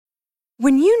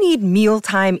When you need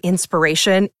mealtime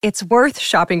inspiration, it's worth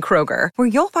shopping Kroger, where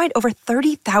you'll find over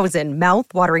 30,000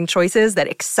 mouth-watering choices that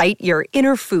excite your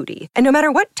inner foodie. And no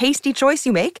matter what tasty choice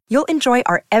you make, you'll enjoy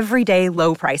our everyday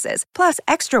low prices, plus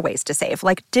extra ways to save,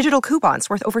 like digital coupons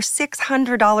worth over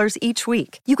 $600 each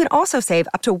week. You can also save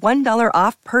up to $1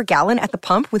 off per gallon at the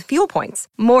pump with fuel points.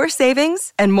 More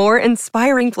savings and more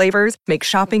inspiring flavors make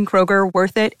shopping Kroger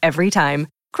worth it every time.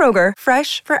 Kroger,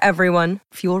 fresh for everyone.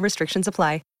 Fuel restrictions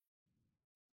apply.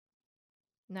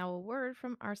 Now a word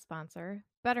from our sponsor,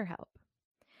 BetterHelp.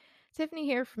 Tiffany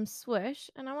here from Swish,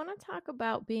 and I want to talk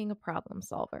about being a problem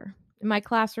solver. In my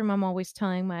classroom, I'm always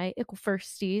telling my ickle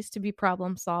firsties to be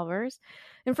problem solvers.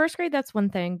 In first grade, that's one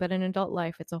thing, but in adult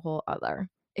life, it's a whole other.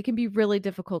 It can be really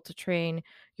difficult to train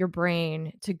your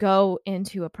brain to go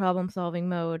into a problem-solving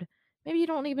mode. Maybe you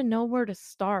don't even know where to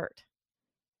start.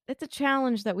 It's a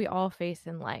challenge that we all face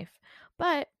in life.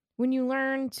 But when you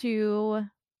learn to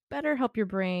better help your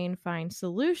brain find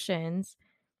solutions,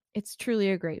 it's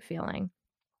truly a great feeling.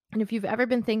 And if you've ever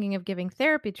been thinking of giving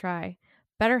therapy a try,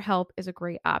 BetterHelp is a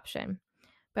great option.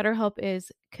 BetterHelp is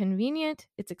convenient,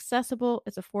 it's accessible,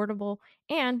 it's affordable,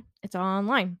 and it's all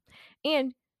online.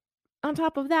 And on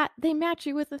top of that, they match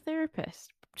you with a therapist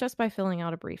just by filling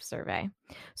out a brief survey.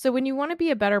 So when you want to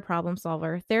be a better problem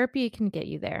solver, therapy can get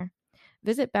you there.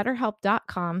 Visit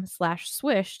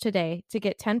betterhelp.com/swish today to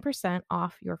get 10%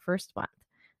 off your first month.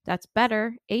 That's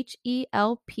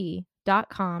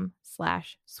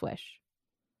betterhelp.com/swish.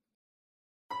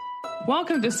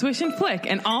 Welcome to Swish and Flick,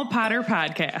 an all Potter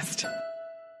podcast.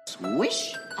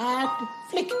 Swish and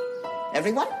flick.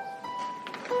 Everyone?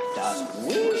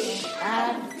 Swish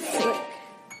and flick.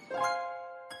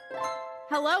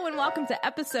 Hello and welcome to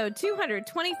episode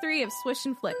 223 of Swish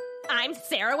and Flick. I'm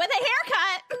Sarah with a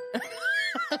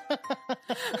haircut.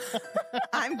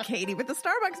 I'm Katie with the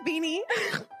Starbucks beanie.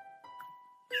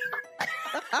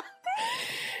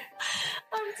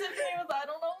 I'm Tiffany with I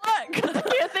don't know what, because I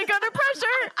can't think under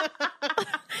pressure.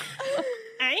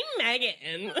 I'm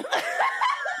Megan. Taylor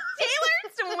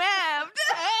Swift.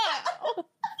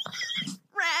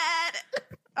 Red.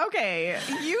 Okay,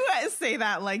 you guys say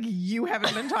that like you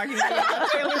haven't been talking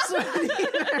about Taylor Swift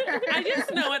either. I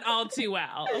just know it all too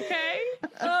well, okay?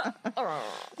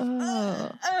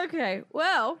 Okay,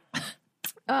 well,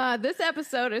 this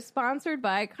episode is sponsored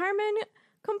by Carmen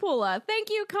Campula. Thank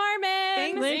you,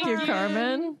 Carmen. Thank you,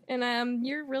 Carmen. And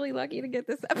you're really lucky to get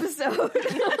this episode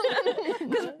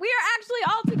because we are actually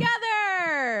all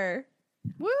together.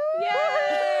 Woo!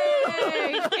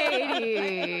 Yay,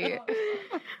 Katie.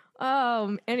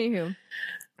 Anywho,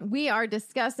 we are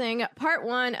discussing part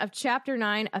 1 of chapter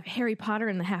 9 of Harry Potter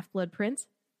and the Half-Blood Prince.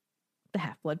 The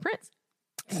Half-Blood Prince.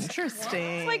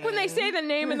 Interesting. It's like when they say the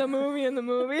name of the movie in the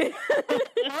movie. I'm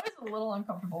always a little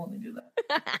uncomfortable when they do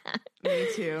that. Me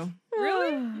too.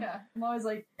 Really? Yeah, I'm always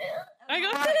like, I go,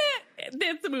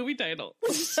 that's the movie title.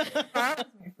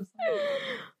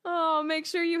 Oh, make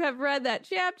sure you have read that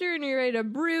chapter and you're ready to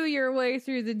brew your way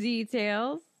through the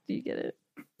details. Do you get it?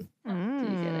 Do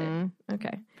you get it?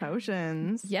 Okay.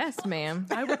 Potions. Yes, ma'am.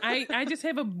 I just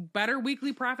have a better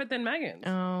weekly profit than Megan.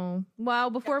 Oh, well,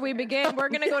 before we begin, we're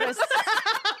going to go to...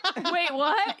 Wait,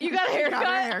 what? You got a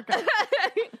haircut?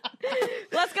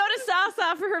 Let's go to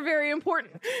Sasa for her very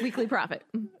important weekly profit.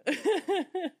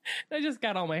 I just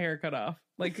got all my hair cut off.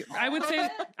 Like I would say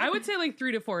like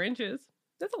 3 to 4 inches.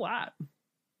 That's a lot.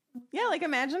 Yeah, like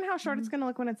imagine how short it's going to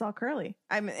look when it's all curly.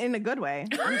 I'm in a good way.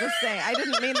 I'm just saying. I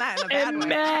didn't mean that in a bad way.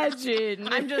 Imagine.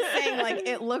 I'm just saying, like,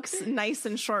 it looks nice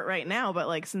and short right now, but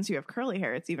like since you have curly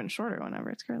hair, it's even shorter whenever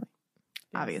it's curly.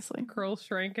 Yes. Obviously. Curls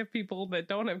shrink if people that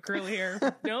don't have curly hair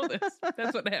know this.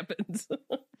 That's what happens.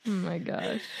 Oh my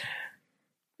gosh.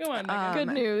 Go on, Megan. Good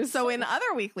news. So in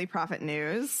other weekly profit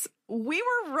news, we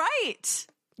were right.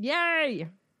 Yay.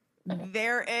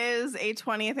 There is a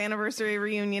 20th anniversary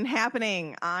reunion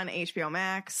happening on HBO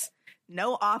Max.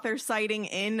 No author sighting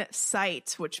in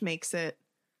sight, which makes it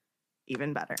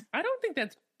even better. I don't think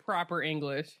that's proper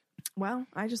English. Well,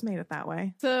 I just made it that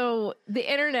way. So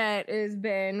the internet has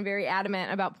been very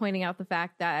adamant about pointing out the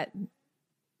fact that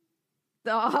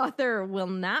the author will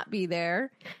not be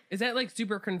there. Is that like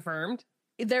super confirmed?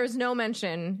 There's no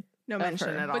mention. No mention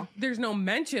at all. But there's no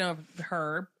mention of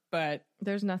her, but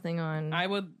There's nothing on. I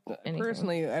would anything.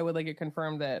 personally, I would like it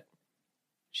confirmed that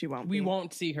She won't we be.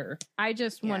 won't see her. I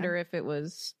just Yeah. wonder if it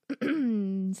was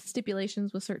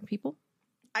stipulations with certain people.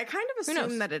 I kind of Who knows?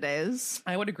 assume that it is.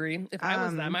 I would agree. If I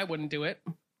was them, I wouldn't do it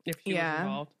if he was yeah.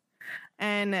 involved.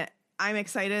 And I'm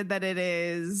excited that it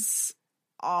is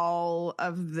all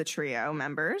of the trio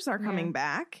members are coming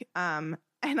back.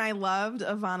 And I loved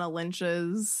Ivana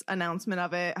Lynch's announcement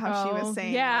of it, how she was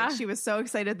saying like, she was so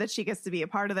excited that she gets to be a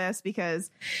part of this because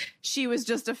she was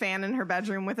just a fan in her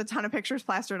bedroom with a ton of pictures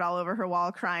plastered all over her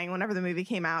wall, crying whenever the movie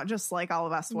came out, just like all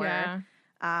of us were. Yeah.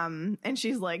 And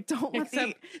she's like,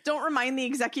 don't remind the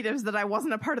executives that I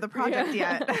wasn't a part of the project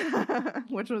yet,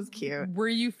 which was cute. Were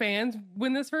you fans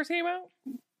when this first came out?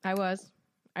 I was.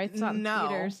 I saw it in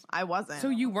theaters. I wasn't. So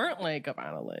you weren't like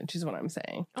Ivana Lynch, is what I'm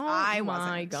saying. Oh I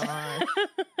my wasn't. God.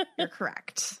 You're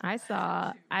correct. I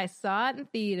saw it in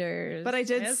theaters. But I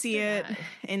did Yes, see did it I.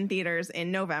 in theaters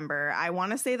in November. I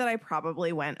want to say that I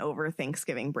probably went over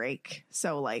Thanksgiving break.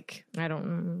 So like I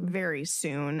don't very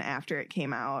soon after it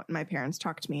came out, my parents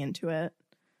talked me into it.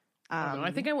 I don't know.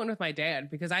 I think I went with my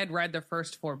dad because I had read the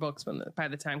first 4 books by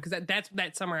the time, because that's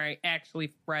that summer I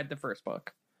actually read the first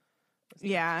book.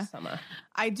 Yeah. Summer.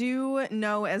 I do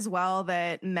know as well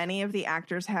that many of the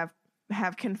actors have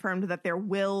confirmed that there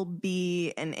will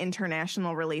be an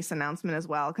international release announcement as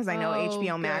well, because I know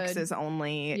HBO Max good. is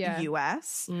only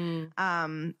US.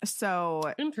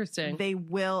 So Interesting. they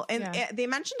will, and they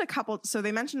mentioned a couple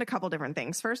different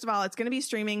things. First of all, it's going to be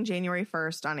streaming January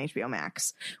 1st on HBO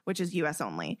Max, which is US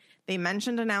only. They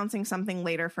mentioned announcing something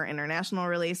later for international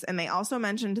release, and they also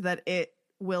mentioned that it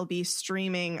will be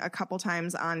streaming a couple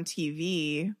times on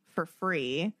TV for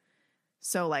free.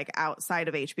 So like outside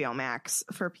of HBO Max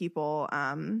for people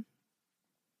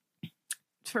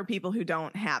who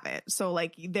don't have it. So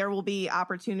like there will be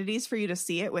opportunities for you to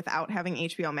see it without having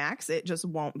HBO Max. It just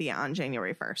won't be on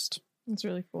January 1st. It's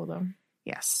really cool though.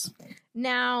 Yes.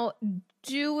 Now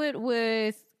do it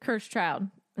with Cursed Child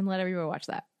and let everyone watch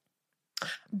that.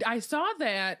 I saw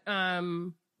that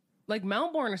like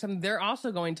Melbourne or something, they're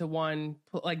also going to one,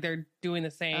 like they're doing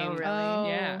the same. Oh, really?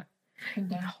 Yeah.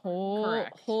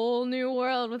 Whole new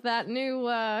world with that new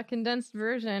condensed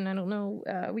version. I don't know.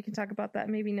 We can talk about that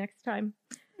maybe next time.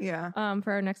 Yeah.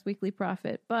 For our next weekly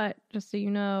profit. But just so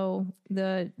you know,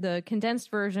 the condensed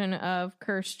version of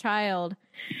Cursed Child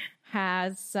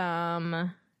has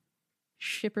some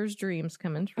shipper's dreams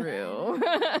coming true.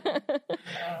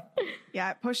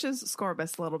 Yeah, it pushes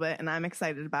Scorbus a little bit, and I'm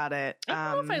excited about it.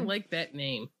 I don't know if I like that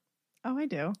name. Oh, I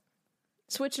do.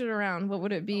 Switch it around. What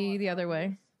would it be the other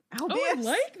way? Oh, I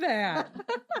like that.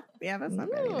 Yeah, that's not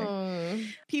bad either. Oh.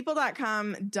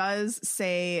 People.com does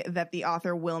say that the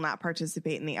author will not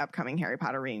participate in the upcoming Harry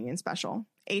Potter reunion special.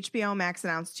 HBO Max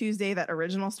announced Tuesday that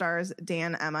original stars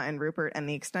Dan, Emma, and Rupert and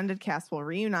the extended cast will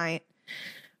reunite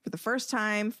for the first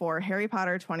time for Harry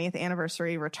Potter 20th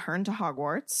Anniversary Return to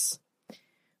Hogwarts,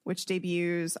 which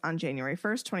debuts on January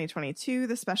 1st, 2022.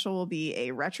 The special will be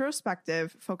a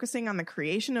retrospective focusing on the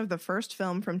creation of the first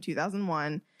film from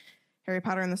 2001, Harry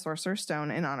Potter and the Sorcerer's Stone,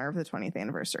 in honor of the 20th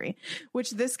anniversary, which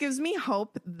this gives me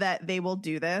hope that they will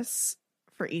do this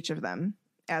for each of them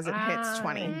as it hits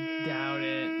 20. Doubt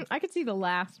it. I could see the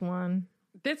last one.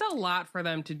 That's a lot for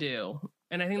them to do.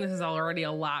 And I think this is already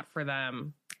a lot for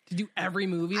them to do every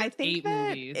movie. I That's think 8 that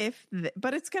movies.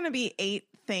 but it's going to be 8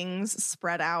 things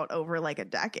spread out over like a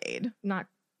decade. Not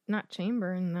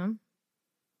Chamber in them.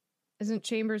 Isn't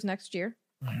Chambers next year?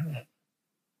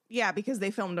 Yeah, because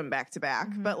they filmed them back to back.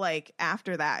 Mhm. But like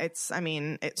after that,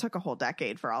 it took a whole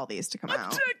decade for all these to come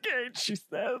out. Decade, she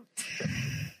said.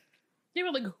 Yeah,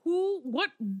 but like what?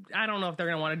 I don't know if they're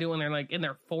going to want to do it when they're like in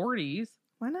their 40s.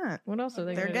 Why not? What else are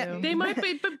they They're going to getting- do? They might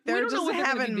be, but we They're don't know just what they're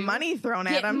gonna be having doing. money thrown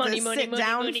at Get them money, to money, sit money,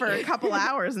 down money. for a couple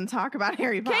hours and talk about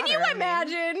Harry Potter. Can you I mean,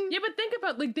 imagine? Yeah, but think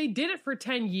about like they did it for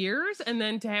 10 years and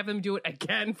then to have them do it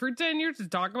again for 10 years to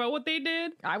talk about what they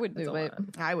did. I would That's do a it. lot.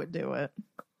 I would do it.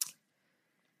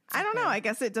 I don't know. I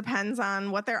guess it depends on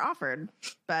what they're offered.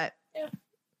 But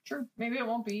True. Maybe it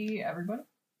won't be everybody.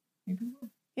 Maybe it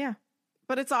will.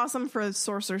 but it's awesome for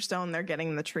Sorcerer's Stone. They're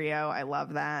getting the trio. I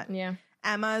love that. Yeah.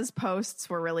 Emma's posts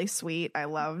were really sweet. I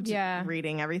loved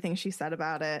reading everything she said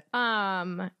about it.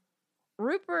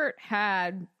 Rupert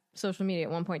had social media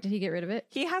at one point. Did he get rid of it?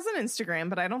 He has an Instagram,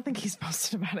 but I don't think he's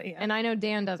posted about it yet. And I know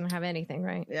Dan doesn't have anything,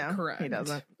 right? Yeah, Correct. He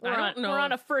doesn't. I don't know. We're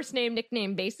on a first name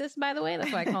nickname basis, by the way.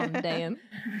 That's why I call him Dan.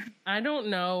 I don't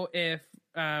know if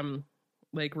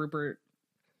like Rupert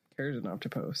cares enough to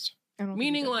post. I don't think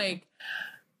Meaning he does. like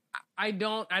I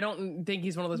don't think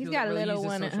he's one of those He's people got that a really little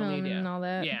uses one at social home media. and all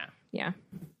that. Yeah. Yeah.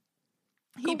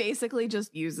 He basically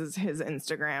just uses his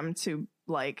Instagram to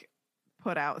like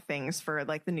put out things for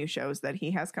like the new shows that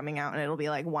he has coming out, and it'll be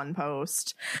like one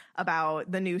post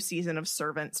about the new season of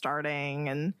Servant starting,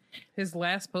 and His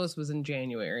last post was in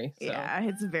January. So. yeah,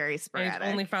 it's very And he's sporadic.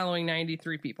 only following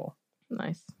 93 people.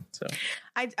 Nice. So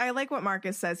I like what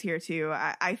Marcus says here too.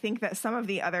 I think that some of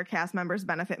the other cast members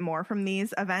benefit more from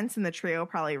these events, and the trio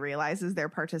probably realizes their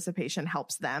participation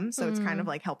helps them. So it's kind of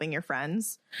like helping your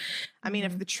friends. I mean,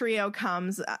 if the trio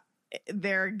comes,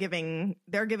 they're giving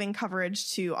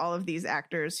coverage to all of these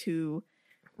actors who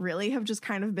really have just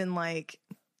kind of been like,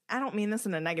 I don't mean this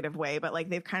in a negative way, but like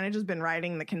they've kind of just been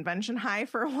riding the convention high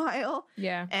for a while.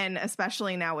 Yeah. And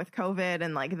especially now with COVID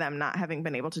and like them not having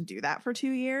been able to do that for 2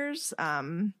 years.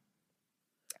 I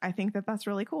think that that's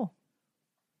really cool.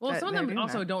 well, that some of they're them doing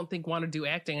also that. don't want to do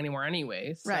acting anymore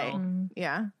anyway. So. Right. Mm.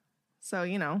 Yeah. So,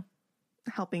 you know,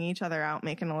 helping each other out,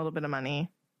 making a little bit of money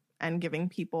and giving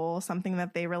people something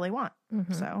that they really want.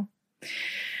 Mhm. So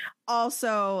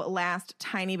also, last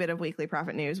tiny bit of Weekly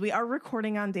Profit news. We are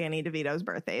recording on Danny DeVito's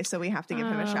birthday, so we have to give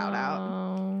him a shout out.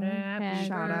 Oh, Happy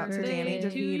Shout out to Danny birthday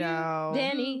to you. DeVito.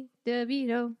 Danny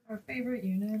DeVito. Our favorite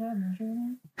unit at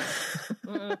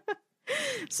Measure.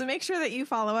 So make sure that you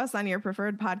follow us on your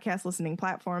preferred podcast listening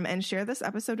platform and share this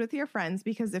episode with your friends,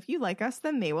 because if you like us,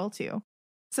 then they will too.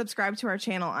 Subscribe to our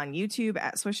channel on YouTube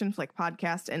at Swish and Flick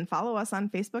Podcast and follow us on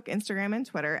Facebook, Instagram, and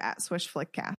Twitter at Swish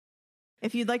Flickcast.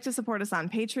 If you'd like to support us on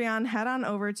Patreon, head on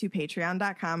over to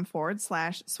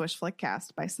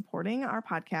patreon.com/SwishFlickcast. By supporting our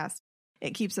podcast,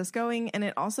 it keeps us going, and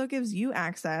it also gives you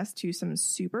access to some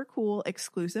super cool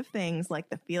exclusive things like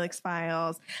the Felix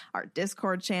Files, our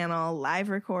Discord channel, live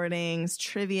recordings,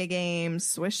 trivia games,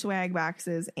 Swish swag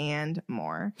boxes, and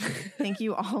more. Thank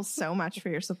you all so much for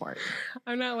your support.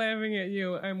 I'm not laughing at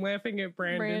you. I'm laughing at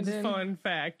Brandon's Brandon. fun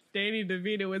fact. Danny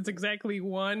DeVito is exactly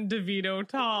 1 DeVito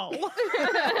tall.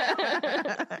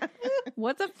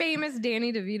 What's a famous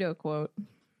Danny DeVito quote?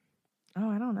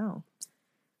 Oh, I don't know.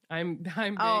 I'm big,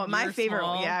 Oh, my you're favorite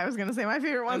small. one. Yeah, I was going to say my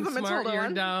favorite one's I'm the smart, Matilda you're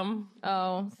one. dumb.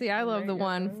 Oh, see, I love the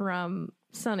one from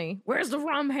Sunny. Where's the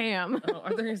rum ham? Oh,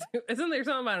 isn't there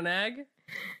something about an egg?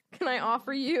 Can I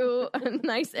offer you a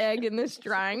nice egg in this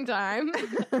trying time?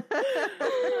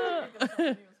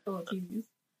 Philippines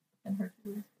and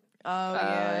Hercules. Oh,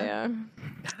 yeah.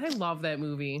 I love that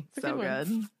movie. It's a So one. good.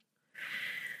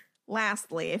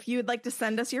 Lastly, if you would like to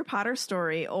send us your Potter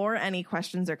story or any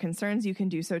questions or concerns, you can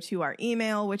do so to our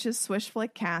email, which is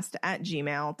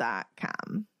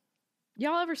swishflickcast@gmail.com.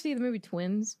 Y'all ever see the movie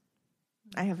Twins?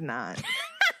 I have not.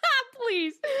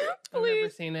 Please, I've never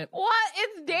please. seen it. What?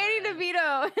 It's Danny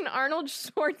DeVito and Arnold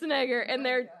Schwarzenegger, and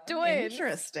they're twins.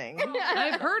 Interesting.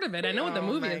 I've heard of it. I know what the Oh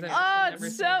movie my is. I've Oh, never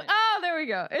it's seen so. it. Oh, there we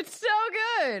go. It's so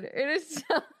good. It is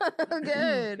so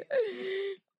good.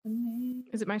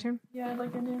 Is it my turn? Yeah,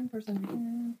 like an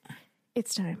in-person.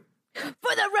 It's time for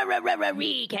the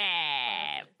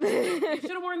recap. You should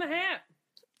have worn the hat.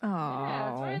 Yeah,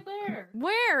 it's Oh. right there.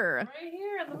 Where? Right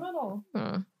here in the middle.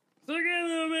 Look in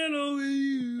the middle of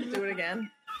you. Do it again.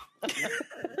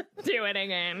 Do it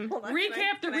again.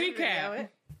 Recap the recap.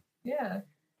 Yeah.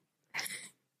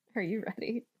 Are you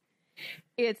ready?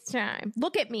 It's time.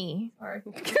 Look at me. Sorry. For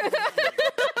the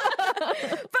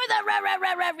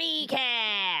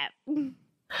recap.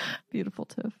 Beautiful,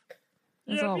 Tiff.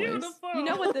 As You're always. beautiful. You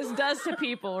know what this does to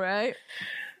people, right?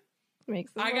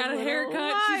 Makes them I got a little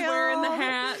haircut. She's wearing the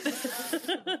wild.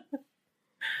 hat.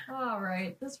 All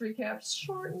right. This recap's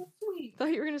short and sweet.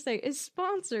 Thought you were gonna say is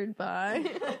sponsored by.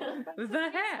 The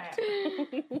hat.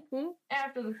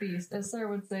 After the feast, as Sarah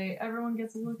would say, everyone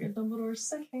gets a look at Dumbledore's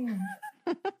sick hand.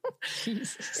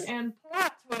 Jesus. And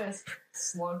plot twist: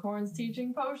 Slughorn's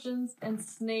teaching potions, and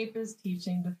Snape is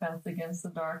teaching defense against the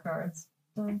dark arts.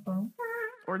 Dun, dun.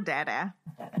 Or Dada.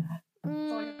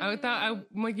 I thought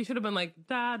like you should have been like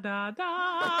da da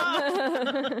da.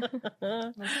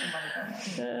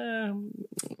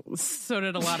 So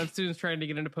did a lot of students trying to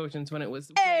get into potions when it was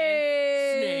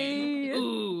Hey. Snape.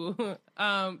 Ooh.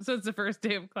 So it's the first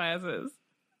day of classes.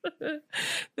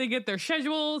 They get their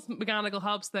schedules. McGonagall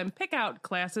helps them pick out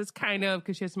classes, kind of,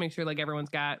 because she has to make sure like everyone's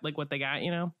got like what they got,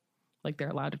 you know, like they're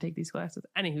allowed to take these classes.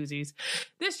 Any whoosies.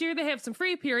 This year they have some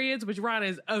free periods, which Ron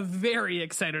is very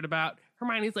excited about.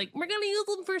 Hermione's like, we're gonna use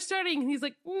them for studying, and he's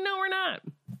like, no, we're not.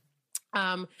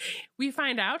 We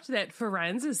find out that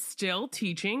Ferenz is still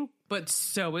teaching, but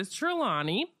so is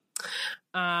Trelawney.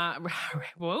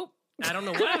 Whoa. I don't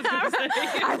know what I was going to say.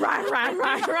 Right.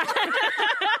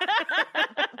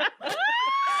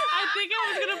 I think I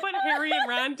was going to put Harry and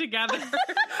Ron together,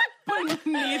 but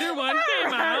neither one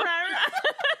came out.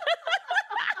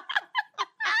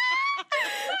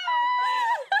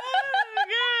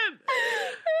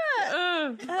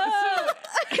 Oh, good. So,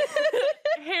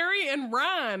 Harry and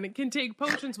Ron can take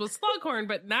potions with Slughorn,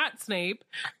 but not Snape.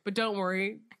 But don't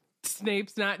worry,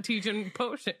 Snape's not teaching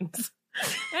potions.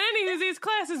 Anyways, these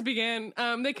classes begin.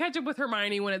 They catch up with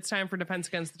Hermione when it's time for Defense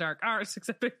Against the Dark Arts,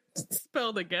 except it's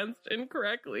spelled against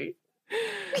incorrectly.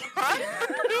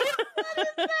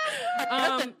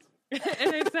 And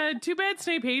they said, too bad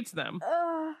Snape hates them.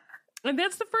 And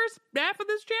that's the first half of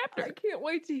this chapter. I can't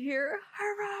wait to hear.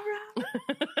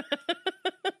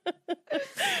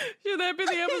 Should that be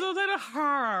the episode title?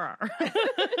 Horror.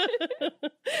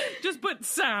 Just put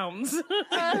sounds.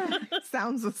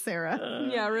 Sounds with Sarah.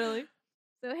 Yeah, really.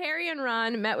 So Harry and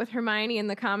Ron met with Hermione in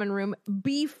the common room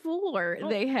before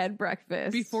they had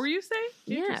breakfast. Before you say?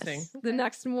 Yes, Interesting. the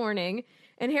next morning.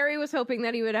 And Harry was hoping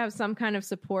that he would have some kind of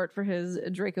support for his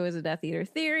Draco is a Death Eater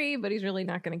theory, but he's really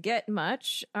not going to get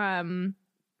much.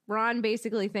 Ron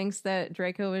basically thinks that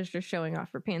Draco is just showing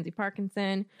off for Pansy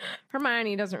Parkinson.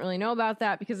 Hermione doesn't really know about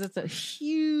that because it's a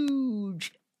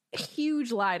huge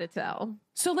lie to tell.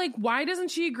 So, like, why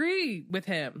doesn't she agree with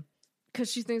him?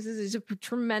 Because she thinks this is a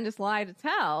tremendous lie to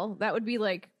tell. That would be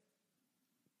like,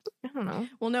 I don't know.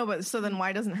 Well, no, but so then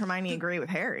why doesn't Hermione agree with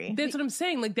Harry? That's what I'm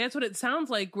saying. Like, that's what it sounds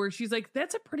like, where she's like,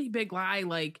 that's a pretty big lie.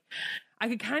 Like, I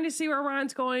could kind of see where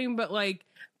Ron's going, but, like,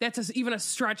 that's even a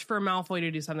stretch for Malfoy to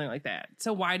do something like that.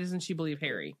 So why doesn't she believe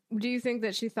Harry? Do you think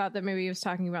that she thought that maybe he was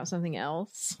talking about something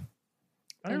else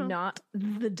and not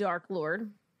the Dark Lord?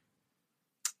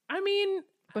 I mean,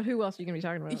 but who else are you going to be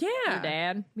talking about? Yeah. Your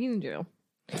dad? He's in jail.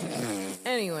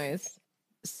 Anyways,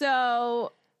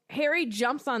 so Harry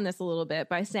jumps on this a little bit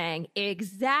by saying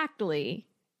exactly,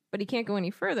 but he can't go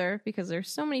any further because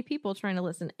there's so many people trying to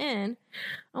listen in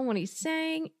on what he's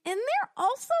saying. And they're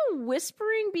also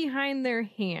whispering behind their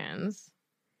hands.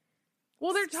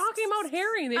 well, they're talking about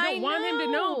Harry. They don't want him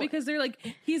to know because they're like,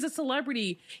 he's a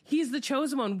celebrity. He's the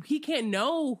chosen one. He can't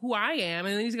know who I am.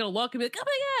 And then he's going to look and be like, oh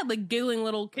my God, like giggling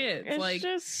little kids. It's like,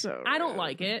 just so I don't rude.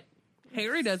 like it.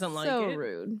 Harry doesn't like So it.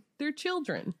 rude. They're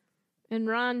children. And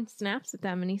Ron snaps at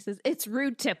them and he says, it's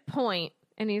rude to point.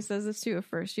 And he says this to a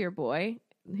first year boy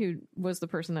who was the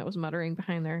person that was muttering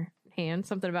behind their hand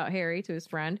something about Harry to his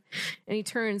friend. And he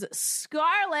turns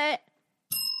scarlet.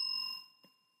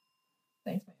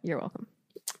 Thanks, man. You're welcome.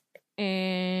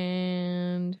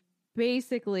 And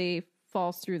basically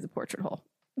falls through the portrait hole.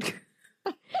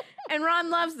 And Ron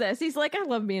loves this. He's like, I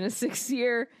love being a 6th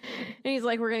year. And he's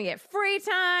like, we're going to get free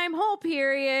time, whole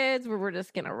periods where we're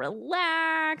just going to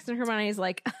relax. And Hermione's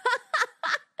like,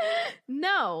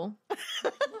 no,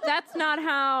 that's not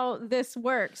how this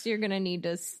works. You're going to need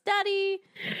to study.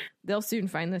 They'll soon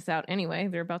find this out anyway.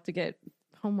 They're about to get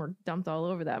homework dumped all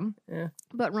over them. Yeah.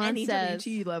 But Ron says,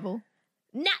 NEWT level.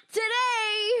 not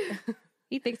today.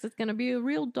 He thinks it's going to be a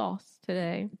real DOS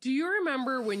today. Do you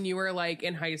remember when you were like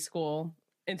in high school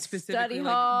and specifically Study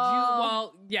like, hall.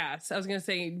 well, yes, I was going to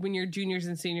say when you're juniors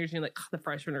and seniors, and you're like, oh, the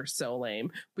freshmen are so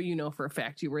lame, but you know, for a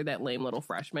fact, you were that lame little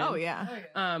freshman. Oh, yeah. Oh,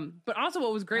 yeah. But also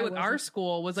what was great I with our wasn't.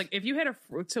 school was like, if you had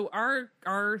so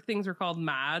our things were called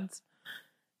mods.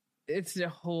 It's a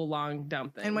whole long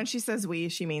dumb thing. And when she says we,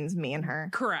 she means me and her.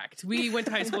 Correct. We went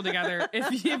to high school together.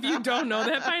 If you don't know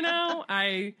that by now,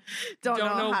 I Don't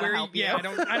know how to where. help you. Yeah,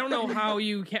 I don't know how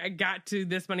you got to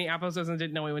this many episodes and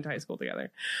didn't know we went to high school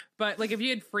together. But like, if you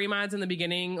had free mods in the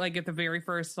beginning, like at the very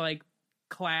first like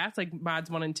class, like mods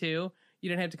 1 and 2, you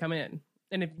didn't have to come in,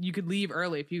 and if you could leave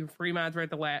early if you free mods were at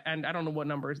the end. I don't know what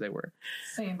numbers they were.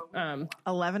 Same, but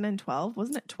 11 and 12.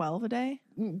 Wasn't it 12 a day?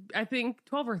 I think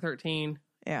 12 or 13.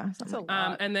 Yeah. Something.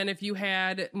 And then if you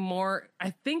had more, I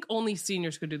think only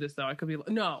seniors could do this though. I could be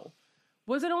no.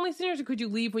 Was it only seniors, or could you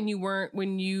leave when you were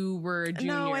a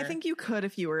junior? No, I think you could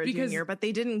if you were a Because- junior, but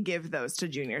they didn't give those to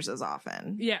juniors as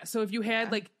often. Yeah. So if you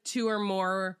had like 2 or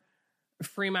more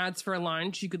free mods for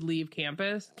lunch, you could leave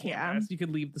campus. Yeah. You could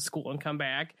leave the school and come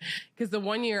back. Because the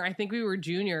one year, I think we were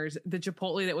juniors, the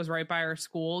Chipotle that was right by our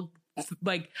school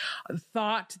like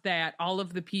thought that all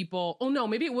of the people, oh no,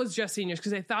 maybe it was just seniors,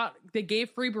 because they thought they gave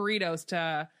free burritos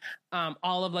to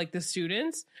all of like the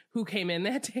students who came in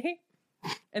that day.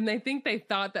 And they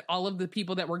thought that all of the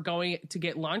people that were going to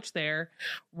get lunch there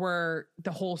were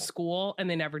the whole school, and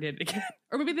they never did it again.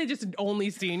 Or maybe they just only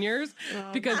seniors,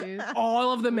 because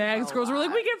all of the Mags girls were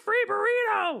like, we get free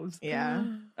burritos. Yeah.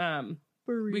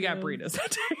 We got burritos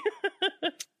that day.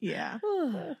 Yeah.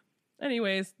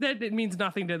 Anyways, that it means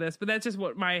nothing to this, but that's just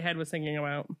what my head was thinking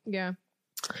about. Yeah.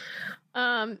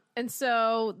 And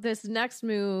so this next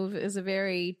move is a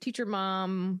very teacher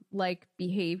mom like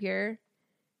behavior.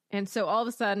 And so all of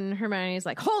a sudden Hermione is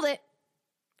like, hold it.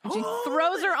 And she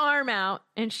throws her arm out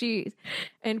and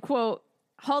quote,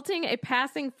 halting a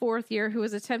passing 4th year who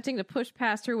was attempting to push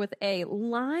past her with a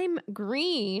lime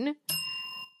green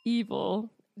evil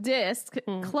disc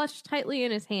clutched tightly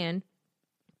in his hand.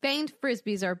 Feigned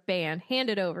frisbees are banned. Hand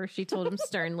it over, she told him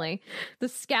sternly. The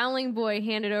scowling boy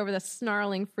handed over the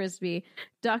snarling frisbee,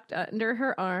 ducked under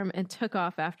her arm, and took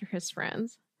off after his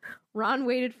friends. Ron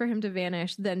waited for him to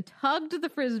vanish, then tugged the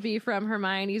frisbee from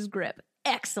Hermione's grip.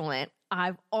 Excellent.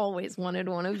 I've always wanted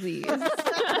one of these.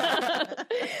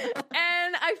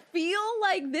 And I feel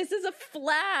like this is a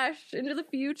flash into the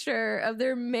future of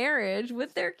their marriage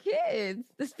with their kids.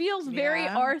 This feels very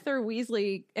Arthur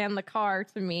Weasley and the car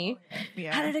to me.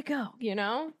 Yeah. How did it go? You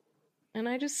know? And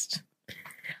I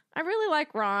really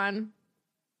like Ron.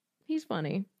 He's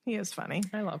funny. He is funny.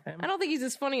 I love him. I don't think he's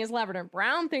as funny as Lavender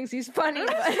Brown thinks he's funny.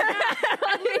 But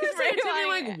He's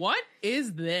like, what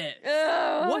is this?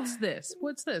 What's this?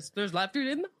 What's this? There's laughter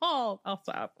in the hall. I'll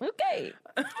stop. Okay.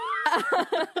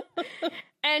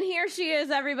 And here she is,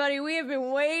 everybody. We have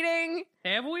been waiting.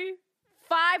 Have we?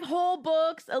 5 whole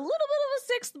books, a little bit of a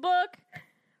 6th book.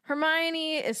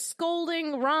 Hermione is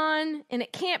scolding Ron, and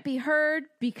it can't be heard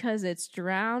because it's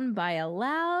drowned by a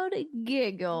loud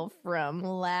giggle from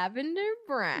Lavender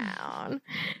Brown,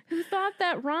 who thought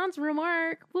that Ron's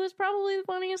remark was probably the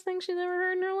funniest thing she's ever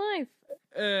heard in her life.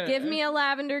 Give me a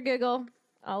lavender giggle,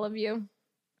 all of you.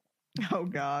 Oh,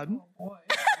 God. Oh, boy.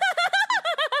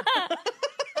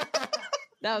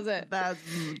 That was it. That's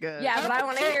good. Yeah, but I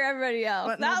want to hear everybody else.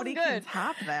 But that nobody was good. can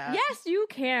top that. Yes, you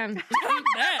can. Top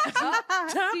that.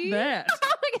 Top See? that.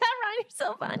 Oh my God, Ron, you're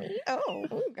so funny. Oh.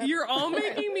 God. You're all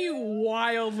making me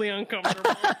wildly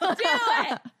uncomfortable. Do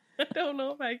it. I don't know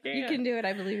if I can. You can do it.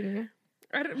 I believe in you.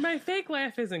 My fake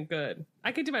laugh isn't good.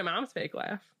 I could do my mom's fake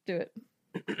laugh. Do it.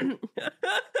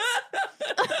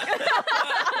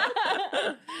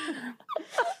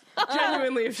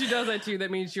 Genuinely, if she does that to you,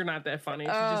 that means you're not that funny.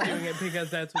 She's just doing it because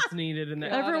that's what's needed in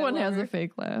that. Everyone I love has her. a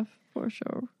fake laugh, for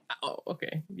sure. Oh,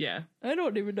 okay. Yeah. I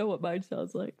don't even know what mine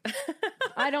sounds like.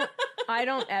 I don't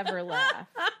ever laugh.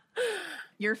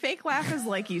 Your fake laugh is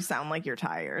like you sound like you're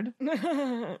tired.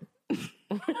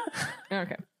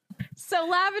 Okay. So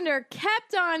Lavender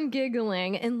kept on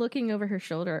giggling and looking over her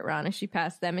shoulder at Ron as she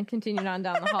passed them and continued on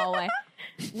down the hallway.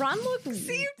 Ron looked...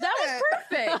 that was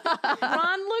perfect.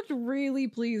 Ron looked really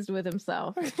pleased with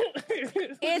himself.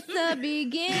 It's the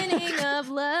beginning of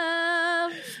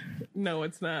love. No,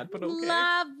 it's not, but okay.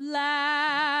 Love,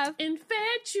 laugh.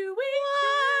 Infatuation.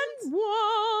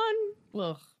 One.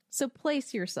 Ugh, So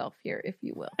place yourself here, if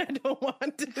you will. I don't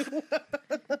want to.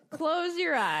 Close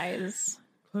your eyes.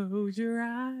 Close your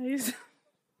eyes.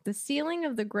 The ceiling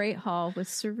of the Great Hall was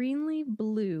serenely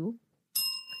blue,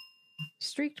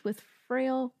 streaked with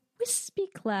frail, wispy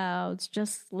clouds,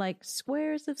 just like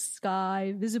squares of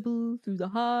sky visible through the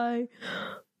high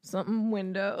something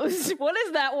windows. What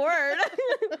is that word?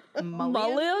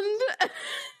 Mullioned?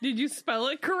 Did you spell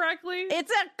it correctly?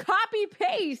 It's a copy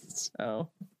paste. Oh.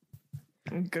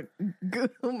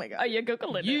 Oh my Oh, God. you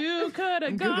Google it. You could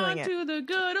have I'm gone Googling it. to the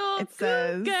good old It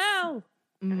says- Google.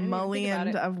 Mullioned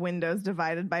it. of windows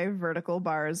divided by vertical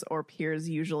bars or piers,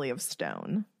 usually of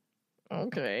stone.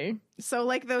 Okay. So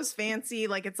like those fancy,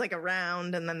 like it's like a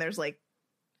round and then there's like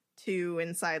 2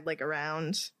 inside like a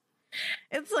round.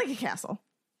 It's like a castle.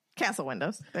 Castle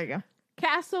windows. There you go.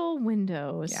 Castle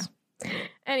windows. Yeah.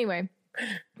 Anyway,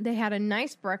 they had a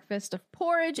nice breakfast of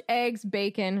porridge, eggs,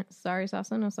 bacon. Sorry,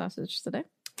 Sasa, no sausage today.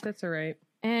 That's all right.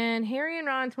 And Harry and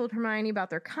Ron told Hermione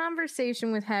about their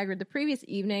conversation with Hagrid the previous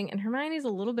evening, and Hermione's a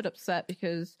little bit upset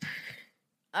because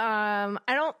I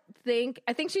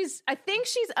think she's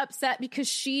upset because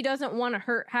she doesn't want to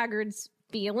hurt Hagrid's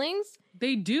feelings.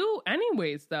 They do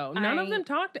anyways, though. None of them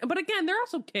talked. But again, they're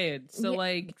also kids. So, Yeah.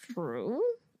 like... True.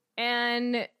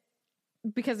 And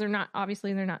because they're not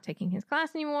taking his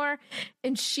class anymore.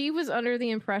 And she was under the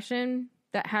impression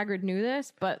that Hagrid knew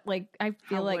this, but like I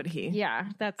feel How like would he? Yeah,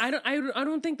 that's I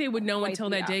don't think they would know Quite until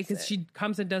the that day because opposite. she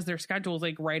comes and does their schedules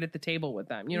like right at the table with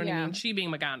them. You know what I Yeah. mean? She being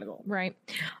McGonagall. right.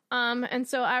 And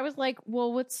so I was like,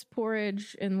 well, what's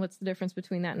porridge and what's the difference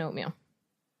between that and oatmeal?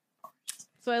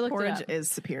 So I looked Porridge it up. is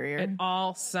superior. It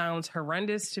all sounds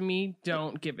horrendous to me.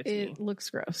 Don't give it to me. It looks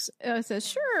gross. It says,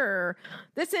 sure.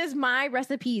 This is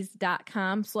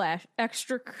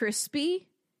myrecipes.com/extra crispy.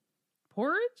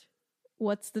 Porridge?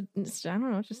 What's the, I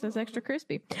don't know, it just says extra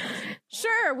crispy.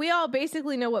 Sure, we all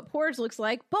basically know what porridge looks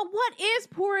like, but what is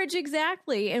porridge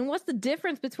exactly? And what's the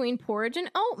difference between porridge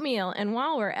and oatmeal? And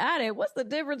while we're at it, what's the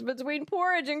difference between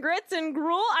porridge and grits and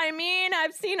gruel? I mean,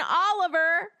 I've seen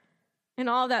Oliver and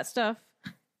all that stuff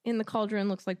in the cauldron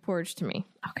looks like porridge to me.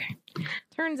 Okay.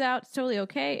 Turns out it's totally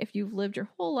okay if you've lived your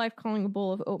whole life calling a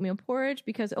bowl of oatmeal porridge,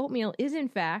 because oatmeal is in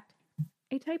fact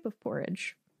a type of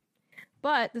porridge.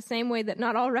 But the same way that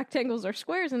not all rectangles are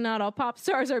squares and not all pop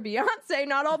stars are Beyonce,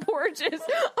 not all porridges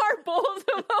are bowls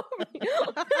of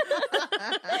oatmeal.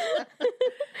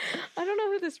 I don't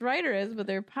know who this writer is, but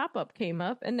their pop-up came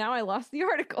up, and now I lost the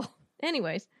article.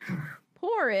 Anyways,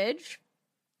 porridge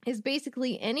is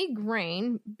basically any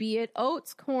grain, be it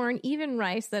oats, corn, even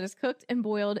rice, that is cooked and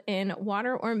boiled in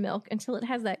water or milk until it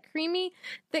has that creamy,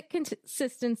 thick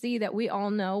consistency that we all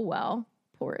know well,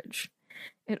 porridge.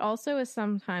 It also is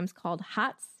sometimes called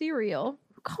hot cereal.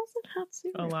 Who calls it hot A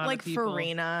cereal? lot Like of people.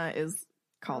 farina is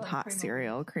called like hot cream of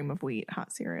cereal, cream of wheat,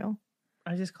 hot cereal.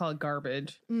 I just call it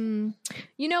garbage. You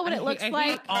know what it looks I like?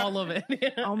 hate all of it.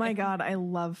 Oh my god, I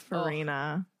love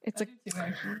farina. It's I a do too,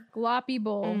 actually. gloppy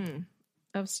bowl Mm.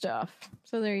 of stuff.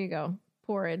 So there you go.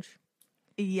 Porridge.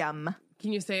 Yum.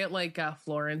 Can you say it like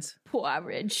Florence?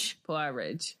 Porridge.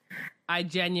 Porridge. I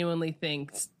genuinely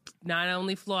think not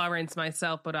only Florence,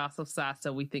 myself, but also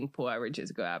Sasa, we think porridge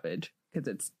is garbage because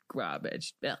it's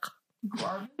garbage. Ugh.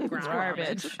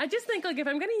 Garbage. I just think like if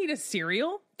I'm gonna eat a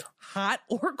cereal, hot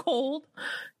or cold,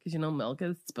 because you know milk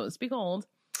is supposed to be cold.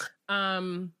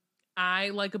 I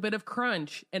like a bit of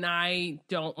crunch, and I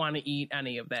don't want to eat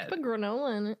any of that. Put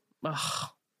granola in it.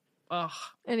 Ugh.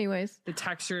 Anyways. The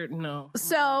texture, no.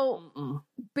 So Mm-mm.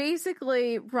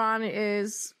 basically, Ron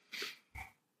is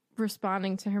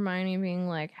responding to Hermione being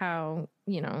like, how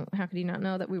could he not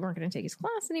know that we weren't going to take his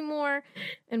class anymore?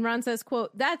 And Ron says,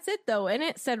 quote, "That's it though, isn't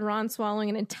it?" said Ron, swallowing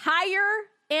an entire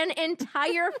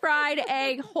fried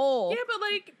egg whole. Yeah, but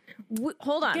like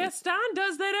Hold on. Gaston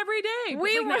does that every day.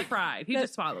 We Like, were- not fried. He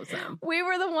just swallows them. We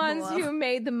were the ones Blah. who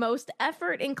made the most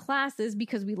effort in classes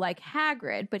because we like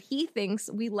Hagrid, but he thinks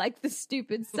we like the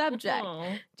stupid subject.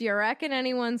 Oh. Do you reckon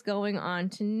anyone's going on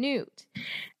to Newt?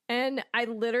 And I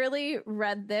literally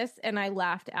read this and I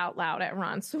laughed out loud at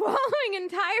Ron swallowing an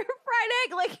entire fried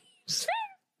egg. Like,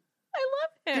 I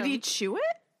love him. Did he chew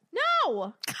it?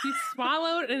 No! He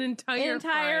swallowed an entire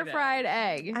Fried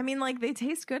egg. I mean, like, they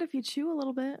taste good if you chew a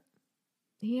little bit.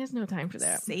 He has no time for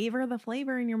that. Savor the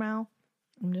flavor in your mouth.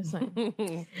 I'm just saying.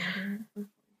 egg.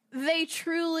 They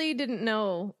truly didn't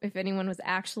know if anyone was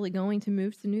actually going to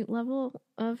move to Newt level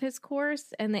of his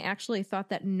course, and they actually thought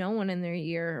that no one in their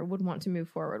year would want to move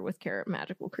forward with Carrot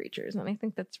Magical Creatures, and I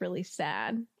think that's really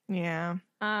sad. Yeah.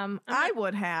 I'm I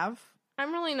would have.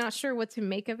 I'm really not sure what to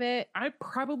make of it. I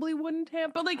probably wouldn't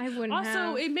have, but like I wouldn't also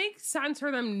have. it makes sense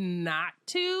for them not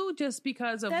to, just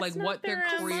because of That's like not what their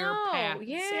their career MO. paths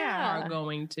Yeah. are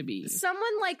going to be.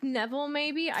 Someone like Neville,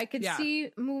 maybe I could Yeah.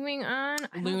 see moving on. I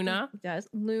don't Luna. think he does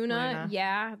Luna, Luna.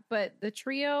 yeah, but the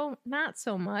trio, not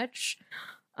so much.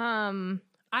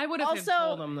 I would have Also,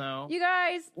 told them though. You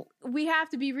guys, we have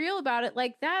to be real about it.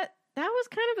 Like that was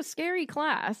kind of a scary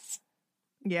class.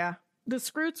 Yeah. The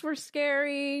Scroots were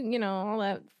scary, all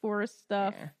that forest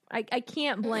stuff. Yeah. I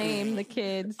can't blame the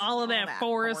kids. All of that,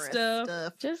 forest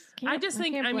stuff. Just I just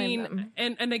think, can't I blame mean,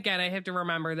 them. and again, I have to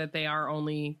remember that they are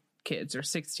only kids or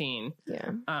 16.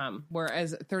 Yeah.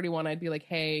 Whereas 31, I'd be like,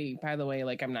 hey, by the way,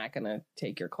 like, I'm not going to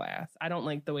take your class. I don't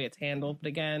like the way it's handled, but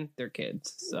again, they're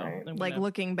kids. So, Right. I'm Like, gonna-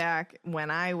 looking back,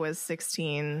 when I was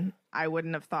 16, I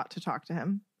wouldn't have thought to talk to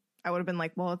him. I would have been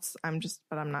like, well,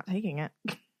 but I'm not taking it.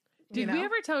 Did we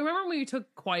ever remember when we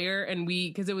took choir and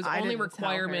because it was I only didn't tell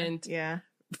her. requirement Yeah.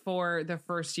 for the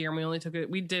first year, and we only took it,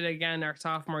 we did it again our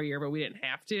sophomore year, but we didn't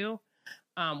have to.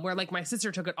 Where like my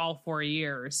sister took it all 4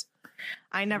 years.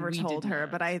 I never We told did her,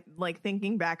 not. but I like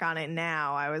thinking back on it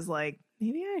now, I was like,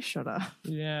 maybe I should have.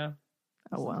 Yeah.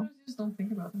 Oh, well. Sometimes you just don't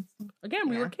think about that stuff. Again,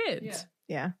 we Yeah. were kids. Yeah.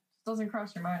 Yeah. It doesn't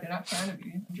cross your mind. You're not trying to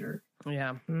be a jerk.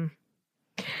 Yeah.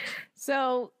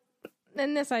 So,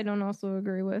 and this I don't also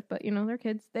agree with, but they're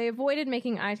kids. They avoided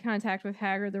making eye contact with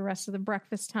Hagrid the rest of the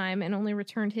breakfast time and only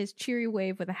returned his cheery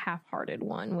wave with a half-hearted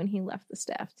one when he left the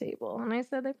staff table. And I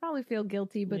said they probably feel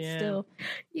guilty, but Yeah. still,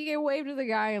 you can wave to the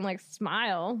guy and like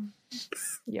smile.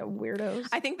 You weirdos.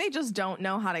 I think they just don't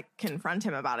know how to confront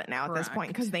him about it now at this point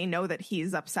Correct. because they know that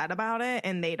he's upset about it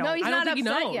and they don't. no, he's I don't not think he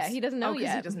upset knows. yet. He doesn't know because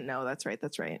yet. he doesn't know. That's right.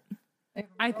 That's right.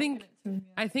 I think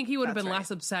I think he would have That's been right.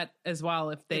 less upset as well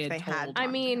if they If had they had told I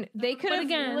him. mean, they could But have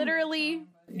again- literally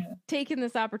Yeah. taken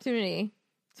this opportunity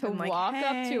to Been like, walk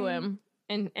up to "Hey." him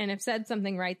and have said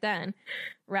something right then,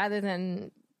 rather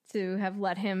than to have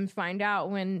let him find out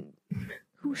when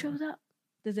who shows up.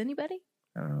 Does anybody?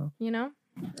 I don't know.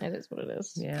 It is what it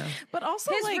is. Yeah. But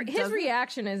also, His, like, his doesn't-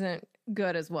 reaction isn't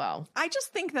good as well. I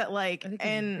just think that, like, I think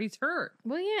and he's hurt.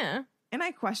 Well, yeah. and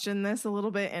I question this a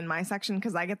little bit in my section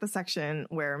because I get the section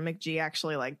where McGee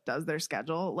actually like does their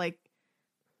schedule. Like,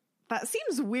 That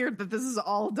seems weird that this is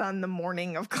all done the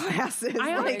morning of classes.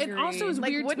 It also is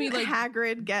like, weird to me. wouldn't Like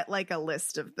Hagrid get like a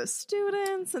list of the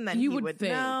students, and then You he would would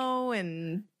think. know?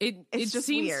 And it It's just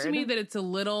seems to me weird. that it's a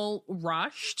little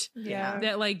rushed. Yeah.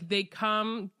 That like they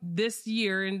come this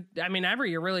year, and I mean every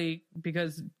year really,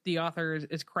 because the author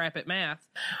is crap at math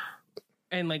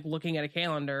and like looking at a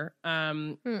calendar.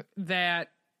 That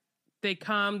they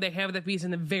come, they have the feast,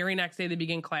 and the very next day they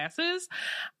begin classes.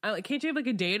 Can't you have like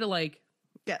a day to like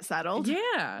get settled.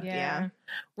 Yeah. Yeah.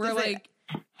 We're Does like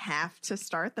it have to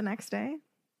start the next day?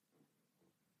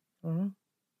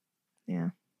 Yeah.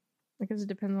 Because it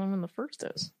depends on when the first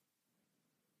is.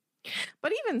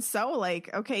 But even so,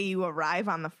 like, okay, you arrive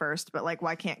on the 1st, but like,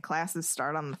 why can't classes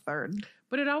start on the 3rd?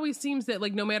 But it always seems that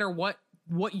like no matter what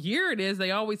year it is,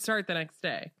 they always start the next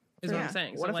day. Is what I'm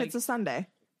saying. What So, if like, it's a Sunday?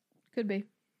 Could be.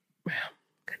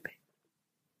 could be.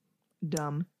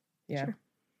 Dumb. Yeah. Sure.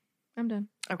 I'm done.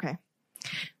 Okay.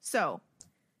 So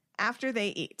after they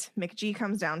eat, McG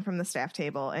comes down from the staff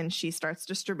table and she starts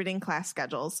distributing class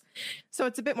schedules. So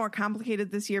it's a bit more complicated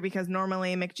this year because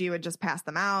normally McG would just pass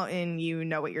them out and you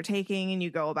know what you're taking and you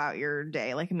go about your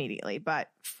day like immediately. But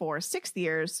for 6th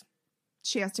years,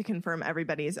 she has to confirm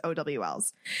everybody's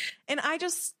OWLs. And I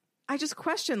just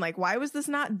question, like, why was this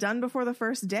not done before the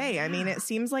first day? I mean, it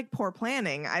seems like poor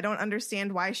planning. I don't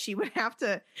understand why she would have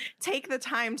to take the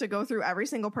time to go through every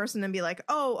single person and be like,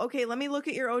 oh, okay, let me look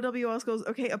at your OWL skills.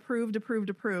 Okay, approved.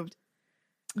 Have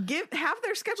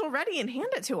their schedule ready and hand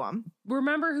it to them.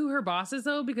 Remember who her boss is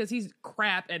though, because he's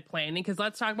crap at planning. Because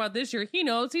let's talk about this year. He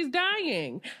knows he's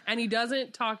dying, and he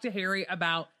doesn't talk to Harry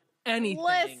about anything.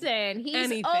 Listen, he's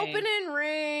Anything. opening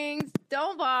rings.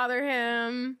 Don't bother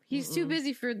him. He's too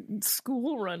busy for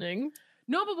school running.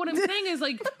 No, but what I'm saying is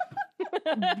like,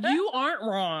 you aren't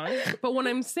wrong. But what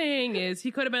I'm saying is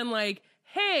he could have been like,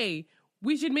 hey,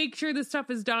 we should make sure this stuff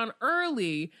is done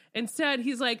early. Instead,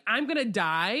 he's like, I'm going to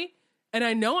die. And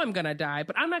I know I'm going to die,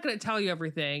 but I'm not going to tell you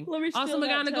everything. Let me also, still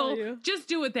not tell McGonagall, you. just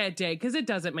do it that day because it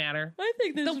doesn't matter. I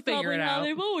think this They'll is figure probably it how out.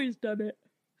 they've always done it.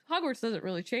 Hogwarts doesn't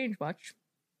really change much.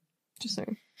 Just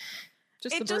saying.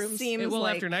 Just It the just brooms. seems It will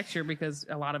like after next year because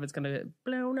a lot of it's going to get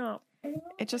blown up.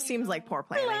 it just seems like poor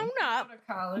planning. Blown up. Go to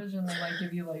college and then like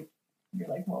give you like your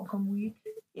like welcome week.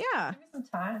 Yeah. Give me some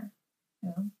time. You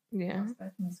know, Yeah.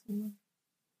 expecting school.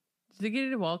 Did they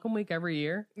get a welcome week every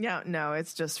year? Yeah, no,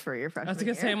 it's just for your I freshman was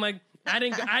going to say, year. I'm like, I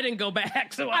didn't go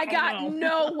back, so I don't got know.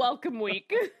 no welcome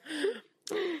week.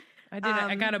 I did.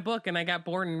 I got a book and I got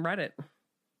bored and read it.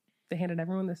 They handed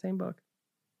everyone the same book.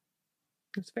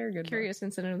 It's a very good. Curious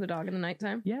Incident of the Dog in the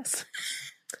Nighttime. Book. Yes,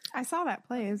 I saw that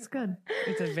play. It's good.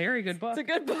 it's a very good book. It's a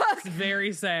good book. It's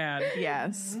very sad.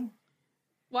 Yes.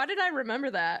 Why did I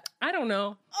remember that? I don't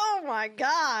know. Oh my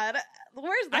god.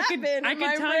 Where's that been? I in could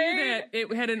my tell brain? you that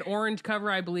it had an orange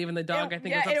cover, I believe, and the dog, I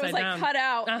think, was it upside was like down. cut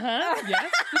out. Uh-huh.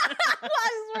 Yes.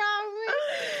 What's wrong with me?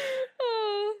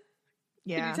 Oh.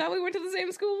 Can Yeah. you tell we went to the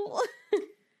same school?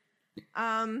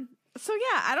 So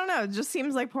yeah, I don't know. It just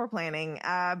seems like poor planning.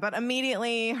 But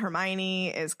immediately Hermione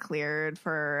is cleared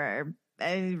for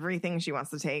everything she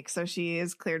wants to take. So she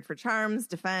is cleared for charms,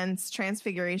 defense,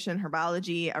 transfiguration,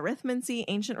 herbology, arithmancy,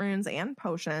 ancient runes, and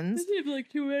potions. seems like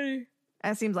too many.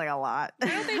 That seems like a lot. Why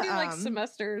don't they do like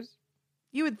semesters?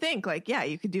 You would think, like, yeah,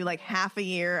 you could do like half a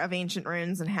year of ancient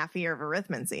runes and half a year of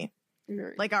arithmancy.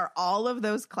 Like, are all of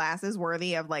those classes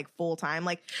worthy of like full time?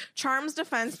 Like charms,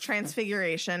 defense,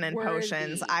 transfiguration, and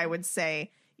potions, Worthy. I would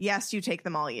say yes, you take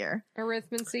them all year.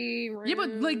 Arithmancy. Yeah, but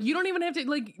like you don't even have to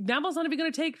like Neville's not even going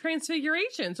to take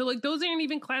transfiguration, so like those aren't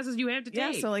even classes you have to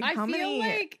Yeah, take. so like I how feel many?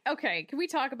 like okay. Can we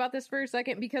talk about this for a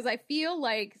second? Because I feel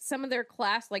like some of their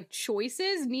class like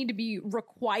choices need to be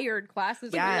required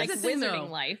classes, Yes. like Here's the thing, Wizarding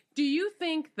though. Life. Do you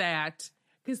think that?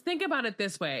 Because think about it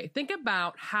this way: think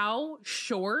about how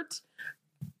short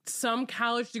some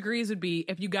college degrees would be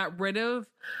if you got rid of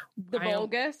The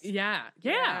Vulgus. Yeah.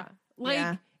 Yeah. Like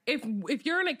Yeah. if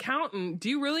you're an accountant, do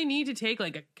you really need to take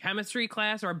like a chemistry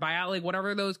class or a bio, like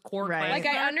whatever those core Right. classes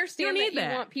Like I are? understand You that need you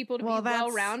that. want people to Well, be that's-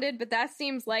 well-rounded, but that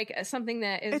seems like something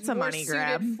that is It's a more money suited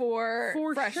grab. for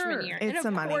For freshman sure. year. It's and a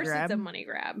of money course grab. it's a money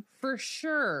grab. For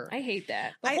sure. I hate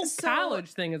that. The whole so-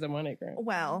 college thing is a money grab.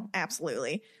 Well,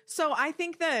 absolutely. So I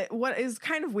think that what is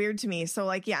kind of weird to me, so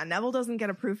like, yeah, Neville doesn't get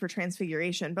approved for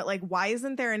transfiguration, but like, why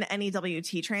isn't there an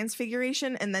NEWT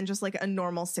transfiguration and then just like a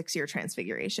normal 6-year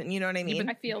transfiguration? You know what I mean?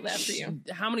 I feel that for you.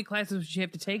 How many classes would you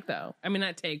have to take though? I mean,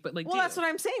 not take, but like. Well, that's what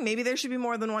I'm saying. Maybe there should be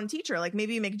more than one teacher. Like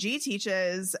maybe McG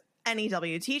teaches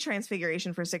NEWT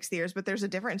transfiguration for 6th years, but there's a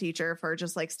different teacher for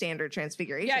just like standard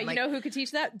transfiguration. Yeah, you like, know who could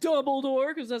teach that?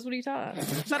 Dumbledore, because that's what he taught.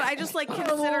 but I just like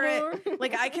consider it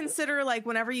like I consider like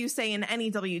whenever you say an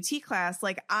NEWT class,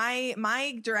 like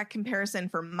my direct comparison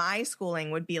for my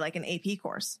schooling would be like an AP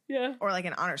course. Yeah. Or like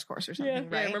an honors course or something, Yeah,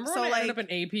 right? remember so when I like ended up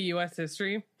in AP US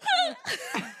history?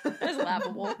 That's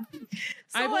laughable.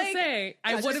 I will like, say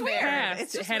I it's would just have weird. passed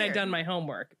It's just had I weird. done my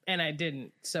homework, and I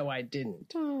didn't, so I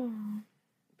didn't.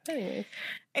 Anyway,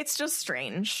 it's just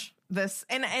strange. This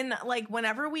and like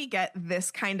whenever we get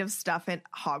this kind of stuff at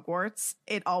Hogwarts,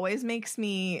 it always makes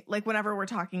me like whenever we're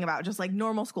talking about just like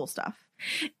normal school stuff.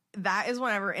 That is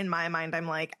whenever in my mind I'm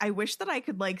like, I wish that I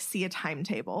could like see a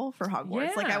timetable for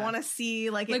Hogwarts. Like I Yeah. want to see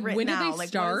like it Like, written when do they out. Like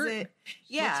start? what is it?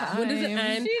 Yeah. when does it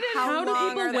end? She didn't- How do long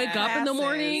people are the wake up in the classes?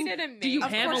 morning? She didn't Do you make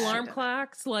Of have course she alarm did.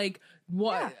 clocks? Like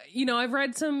what? You know, I've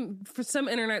read some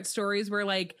internet stories where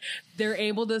like they're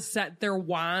able to set their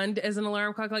wand as an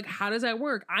alarm clock. Like, how does that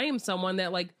work? I am someone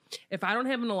that like if I don't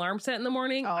have an alarm set in the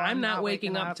morning, Oh, I'm not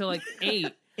waking up till like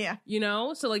 8. Yeah. You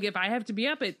know, so like if I have to be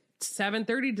up at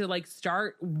 7:30 to like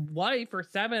start life or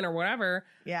 7 or whatever,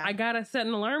 Yeah. I gotta set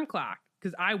an alarm clock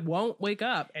because I won't wake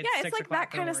up at Yeah, 6 it's like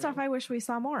that kind of stuff I wish we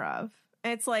saw more of.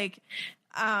 It's like,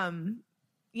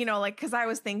 you know, like, because I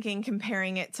was thinking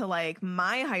comparing it to like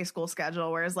my high school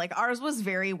schedule, whereas like ours was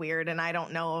very weird, and I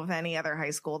don't know of any other high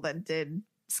school that did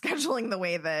scheduling the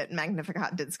way that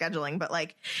Magnificat did scheduling, but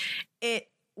like it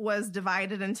was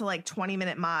divided into like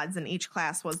 20-minute mods, and each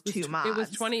class was 2 mods. It was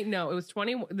 20. No, it was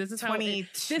 20. This is how. 22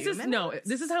 This is no. minutes?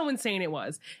 This is how insane it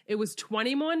was. It was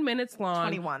 21 minutes long,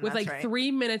 21, with that's like right.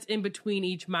 3 minutes in between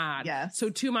each mod. Yes. So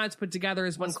 2 mods put together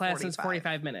is one Was class is 45.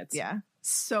 45 minutes. Yeah,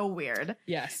 so weird.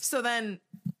 Yes. So then,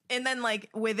 and then like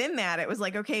within that, it was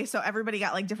like, okay, so everybody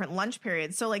got like different lunch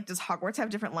periods. So like, does Hogwarts have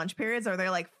different lunch periods? Are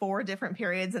there like 4 different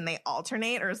periods and they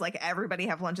alternate? Or is like everybody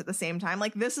have lunch at the same time?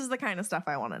 Like, this is the kind of stuff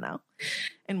I want to know.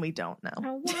 And we don't know. I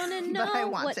want to But I know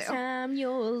want what to. time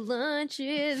your lunch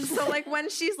is. So like when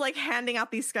she's like handing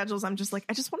out these schedules, I'm just like,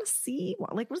 I just want to see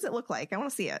what does it look like? I want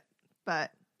to see it.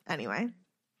 But anyway.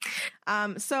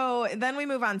 So then we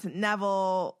move on to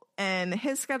Neville, and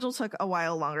his schedule took a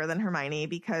while longer than Hermione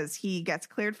because he gets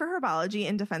cleared for herbology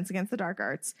and defense against the dark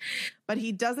arts, but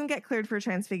he doesn't get cleared for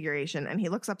transfiguration, and he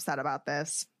looks upset about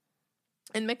this.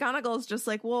 And McGonagall is just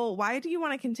like, well, why do you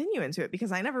want to continue into it?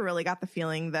 Because I never really got the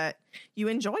feeling that you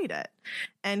enjoyed it.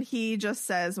 And he just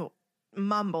says,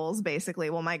 mumbles basically,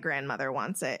 well, my grandmother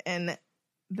wants it. And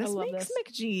this love makes this.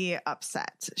 McGee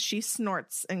upset. She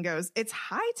snorts and goes, it's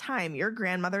high time your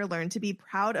grandmother learned to be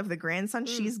proud of the grandson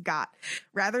she's got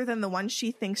rather than the one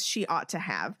she thinks she ought to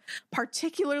have,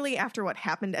 particularly after what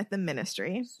happened at the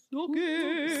ministry.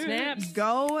 Okay. Snaps.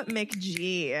 Go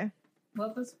McGee.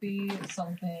 Let this be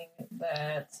something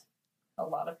that a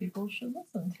lot of people should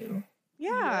listen to.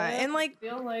 Yeah. And like, I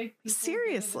feel like people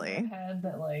seriously. get in their head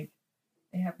that like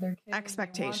they have their kids,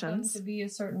 Expectations. they want them to be a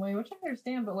certain way, which I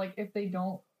understand. But like, if they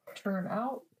don't turn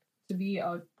out to be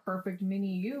a perfect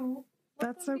mini you,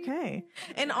 let that's them be okay. mini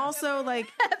you. And also like,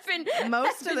 Effin,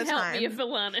 most of the help time- me if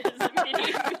Alana is a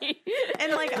mini.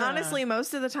 and like honestly,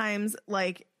 most of the times,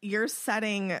 like you're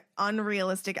setting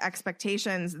unrealistic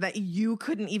expectations that you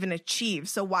couldn't even achieve.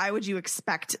 So why would you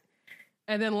expect?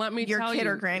 And then let me Your tell kid you,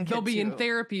 or grandkid they'll be in too.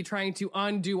 therapy trying to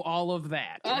undo all of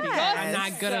that. Yes. Because I'm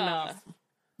not good enough.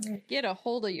 Get a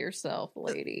hold of yourself,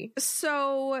 lady.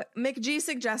 So McGee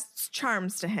suggests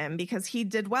charms to him because he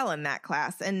did well in that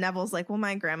class. And Neville's like, well,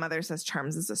 my grandmother says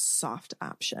charms is a soft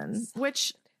option,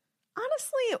 which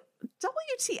honestly,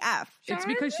 WTF. It's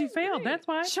because she failed. That's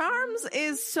why. Charms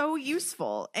is so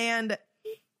useful. And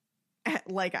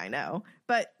like, I know,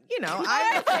 but you know, Many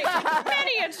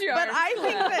a charm. But I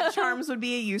think that charms would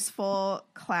be a useful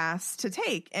class to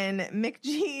take. And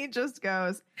McGee just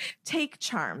goes, take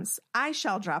charms. I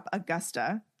shall drop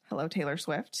Augusta. Hello, Taylor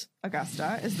Swift.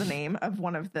 Augusta is the name of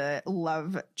one of the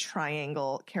love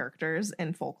triangle characters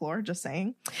in folklore, just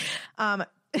saying.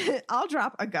 I'll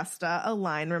drop Augusta a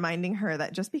line reminding her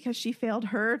that just because she failed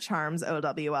her charms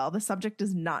OWL, the subject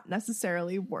is not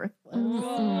necessarily worthless.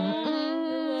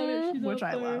 Which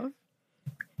I love.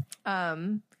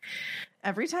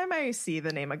 Every time I see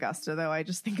the name Augusta, though, I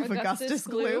just think of Augustus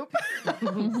Gloop.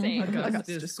 Same.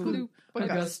 Augustus Gloop.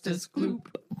 Augustus Gloop.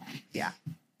 Yeah.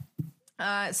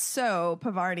 So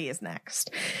Pavarti is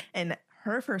next. And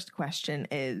her first question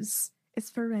is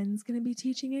Ferenz going to be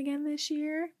teaching again this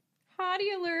year?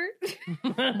 Hottie alert.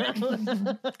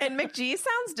 And McGee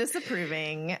sounds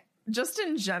disapproving just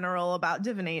in general about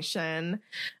divination.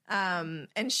 And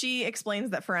she explains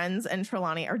that Ferenz and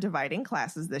Trelawney are dividing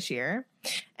classes this year.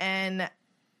 And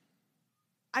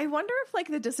I wonder if like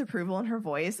the disapproval in her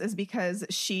voice is because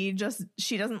she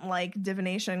doesn't like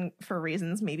divination for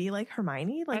reasons maybe like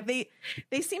Hermione. Like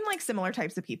they seem like similar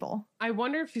types of people. I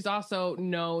wonder if she's also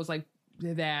knows like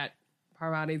that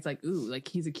Parvati's like, ooh, like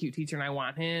he's a cute teacher and I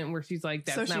want him. Where she's like,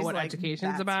 that's So not she's what like,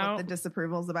 education's that's about. What the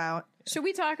disapproval's about. Should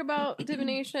we talk about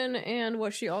divination and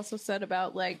what she also said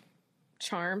about like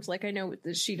charms? Like I know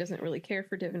that she doesn't really care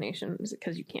for divination. Is it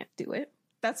because you can't do it?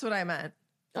 That's what I meant.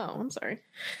 Oh, I'm sorry.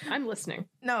 I'm listening.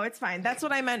 No, it's fine. That's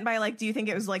what I meant by like, do you think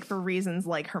it was like for reasons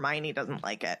like Hermione doesn't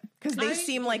like it? Because they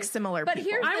seem like similar But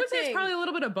people. here's I would say thing. it's probably a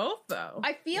little bit of both, though.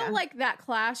 I feel Yeah. like that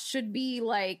class should be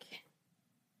like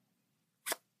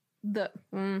the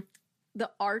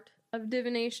art of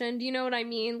divination. Do you know what I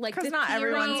mean? Like Because the not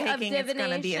theory everyone of taking it's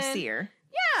going to be a divination. seer.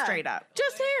 Yeah, Straight up.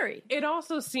 Just Harry. It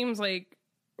also seems like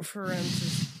Ferenz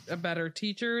is a better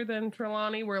teacher than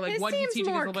Trelawney, where like It what he's seems teaching is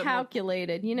a more little bit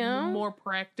calculated, you know? more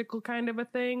practical kind of a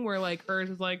thing, where like hers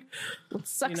is like,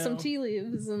 Let's suck you some know. tea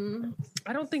leaves and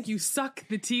I don't think you suck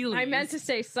the tea leaves. I meant to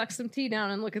say suck some tea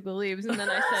down and look at the leaves, and then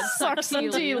I said Suck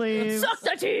some tea leaves. Suck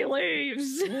the tea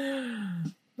leaves.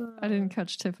 I didn't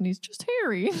catch Tiffany's. Just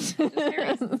Harry.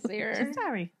 Harry's sincere.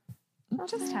 Harry.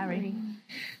 Just Harry.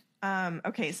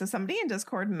 Okay, so somebody in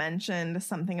Discord mentioned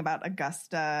something about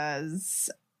Augusta's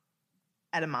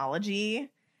etymology,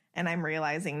 and I'm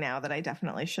realizing now that I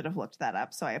definitely should have looked that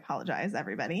up, so I apologize,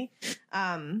 everybody.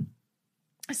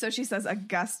 So she says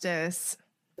Augustus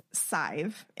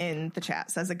Sive in the chat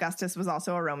says Augustus was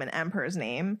also a Roman emperor's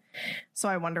name. So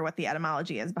I wonder what the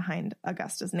etymology is behind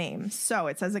Augusta's name. So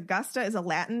it says Augusta is a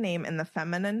Latin name in the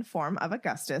feminine form of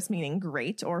Augustus, meaning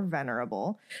great or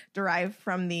venerable, derived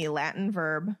from the Latin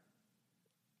verb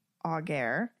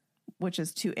augere, which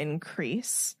is to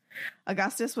increase.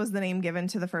 Augustus was the name given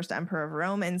to the first emperor of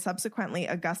Rome, and subsequently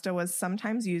Augusta was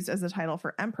sometimes used as a title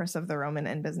for empress of the Roman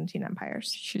and Byzantine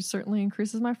empires. She certainly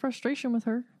increases my frustration with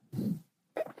her.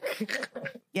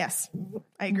 Yes,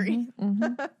 I agree.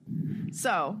 Mhm.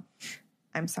 So,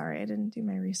 I'm sorry I didn't do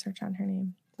my research on her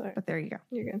name, Sorry. but there you go.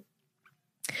 You're good.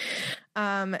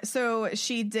 So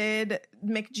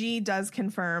McG does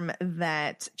confirm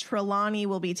that Trelawney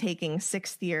will be taking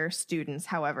 6th year students,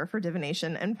 however, for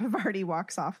divination, and Parvati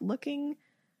walks off looking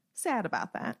sad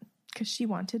about that because she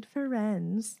wanted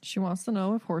friends. She wants to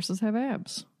know if horses have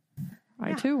abs. I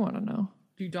Yeah. too want to know.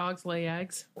 Do dogs lay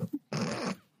eggs?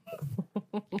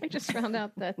 I just found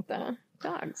out that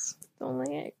dogs don't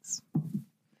lay eggs.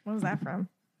 What was that from?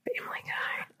 Family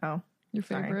Guy. Oh, Your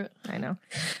sorry. favorite. I know.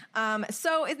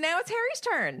 So now it's Harry's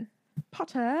turn.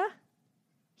 Potter.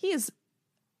 He is,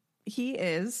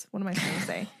 what am I trying to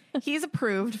say? He's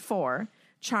approved for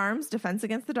charms, defense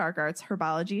against the dark arts,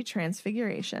 herbology,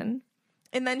 transfiguration.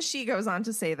 And then she goes on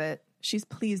to say that she's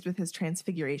pleased with his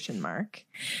transfiguration mark,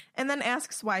 and then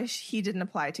asks why he didn't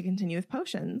apply to continue with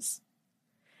potions.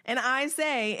 And I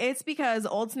say it's because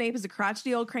old Snape is a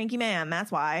crotchety old cranky man.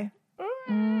 That's why.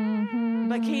 Mhm.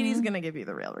 But Katie's going to give you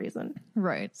the real reason.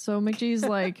 Right. So McGee's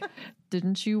like,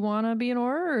 didn't you want to be an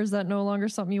Auror, or is that no longer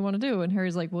something you want to do? And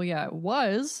Harry's like, well, yeah, it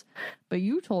was, but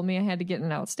you told me I had to get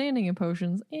an outstanding in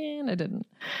potions, and I didn't.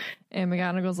 And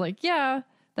McGonagall's like, yeah,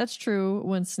 that's true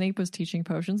when Snape was teaching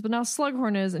potions, but now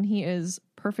Slughorn is, and he is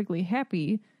perfectly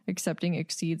happy accepting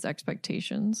exceeds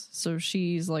expectations. So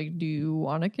she's like, do you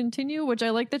want to continue? Which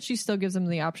I like that she still gives him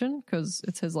the option because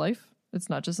it's his life. It's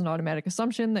not just an automatic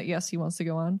assumption that, yes, he wants to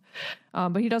go on.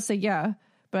 But he does say, yeah,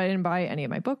 but I didn't buy any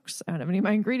of my books. I don't have any of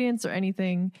my ingredients or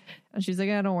anything. And she's like,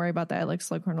 yeah, don't worry about that. Like,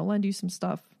 Slughorn will lend you some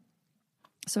stuff.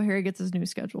 So Harry gets his new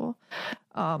schedule.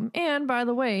 And by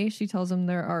the way, she tells him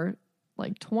there are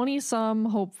like 20 some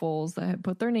hopefuls that have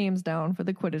put their names down for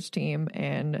the Quidditch team,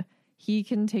 and he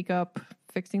can take up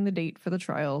fixing the date for the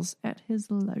trials at his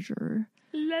leisure.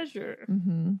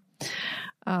 Mm-hmm.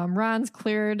 Ron's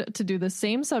cleared to do the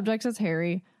same subjects as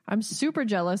Harry. I'm super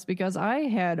jealous because I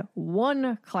had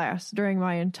one class during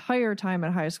my entire time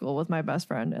at high school with my best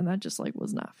friend, and that just like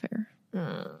was not fair.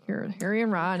 Here, Harry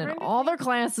and Ron and all their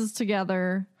classes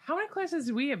together. How many classes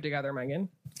did we have together, Megan?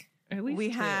 At least We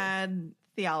 2. had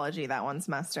theology that one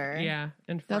semester. Yeah,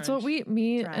 and That's what French.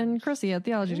 me French. and Chrissy had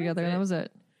theology together, and that was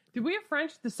it. Did we have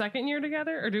French the second year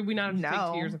together, or did we not have to take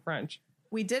No. 2 years of French?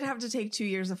 We did have to take 2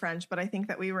 years of French, but I think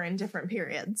that we were in different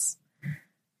periods.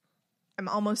 I'm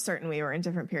almost certain we were in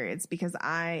different periods because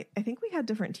I think we had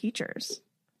different teachers.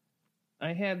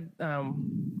 I had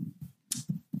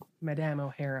Madame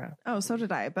O'Hara. Oh, so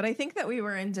did I. But I think that we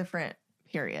were in different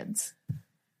periods.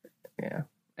 Yeah.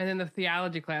 And then the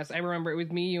theology class, I remember it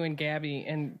was me, you, and Gabby,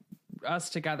 and us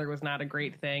together was not a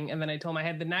great thing. And then I told him I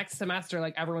had the next semester,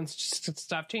 like everyone's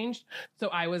stuff changed. So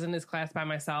I was in this class by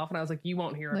myself and I was like, you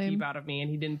won't hear a peep out of me. And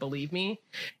he didn't believe me.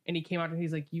 And he came out and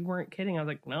he's like, you weren't kidding. I was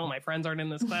like, no, my friends aren't in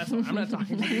this class. So I'm not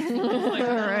talking to you. Like,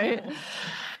 All right.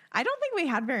 I don't think we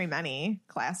had very many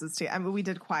classes too. I mean, we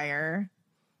did choir,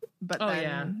 but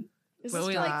then Is Well, this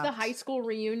we like the high school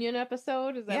reunion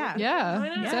episode? Is that Yeah. what- Yeah,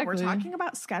 Yeah, exactly. we're talking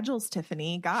about schedules,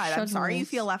 Tiffany. God, I'm sorry you Schedules.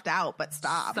 feel left out, but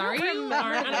stop. sorry you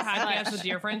aren't on a podcast with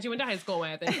your friends you went to high school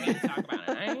with and you can't talk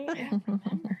about it.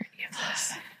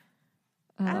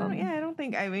 I don't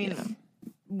think. I mean,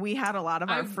 we had a lot of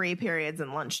our I- free periods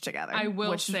and lunch together. I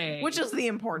will which say is the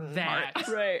important that part.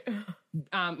 Right.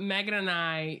 Megan and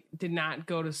I did not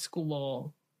go to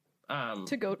school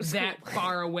To go to that school.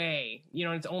 far away. You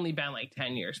know, it's only been like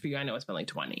 10 years for you. I know it's been like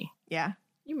 20. Yeah,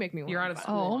 You make me want You're to out of buy-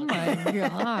 school. Oh my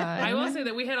god! I will say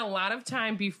that we had a lot of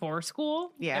time before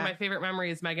school. Yeah. And my favorite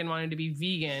memory is Megan wanted to be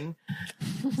vegan.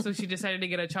 So she decided to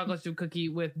get a chocolate chip cookie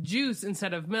with juice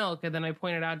instead of milk. And then I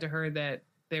pointed out to her that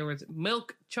there was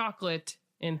milk chocolate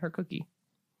in her cookie.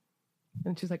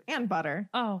 And she's like, and butter.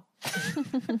 oh.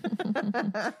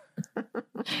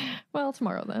 Well,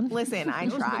 tomorrow then. Listen, I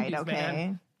Those tried. cookies, Okay,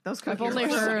 man. those I've cookies. only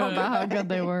were so heard good. about how good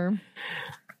they were.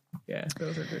 Yeah,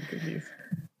 those are good cookies.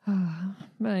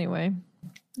 But anyway,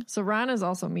 so Ron is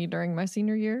also me during my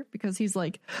senior year because he's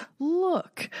like,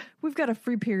 look, we've got a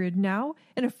free period now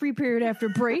and a free period after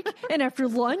break and after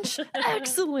lunch.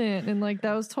 Excellent. And like,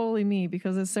 that was totally me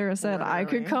because as Sarah said, I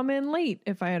could Literally. come in late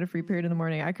if I had a free period in the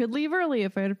morning. I could leave early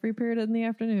if I had a free period in the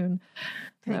afternoon.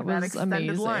 Take that that was extended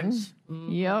amazing. lunch.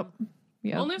 Yep.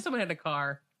 Yep. Only if someone had a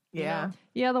car. Yeah.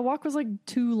 Yeah, the walk was like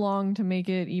too long to make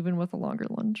it even with a longer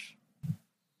lunch.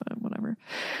 But whatever.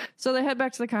 So they head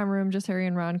back to the comm room, just Harry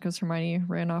and Ron, because Hermione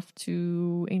ran off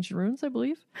to Ancient Runes, I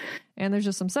believe. And there's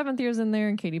just some 7th years in there,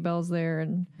 and Katie Bell's there.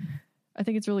 And I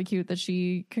think it's really cute that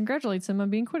she congratulates him on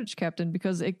being Quidditch captain,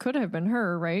 because it could have been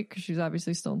her, right? Because she's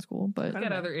obviously still in school. But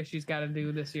Got other issues got to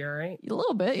do this year, right? a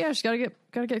little bit, yeah. She's gotta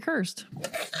get cursed.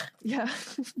 Yeah.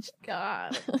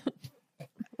 God.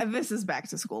 This is back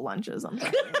to school lunches. I'm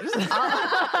sorry.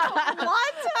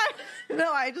 What?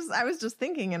 No, I was just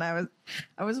thinking, and I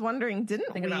was wondering,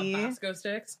 didn't Thinking we? about Bosco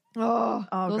sticks Oh,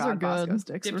 Oh those God, are Bosco good.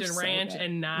 sticks dipped were in so ranch good.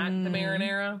 and not the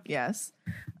marinara. Yes.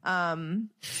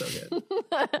 So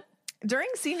good. During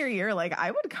senior year, like I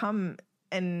would come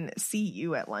and see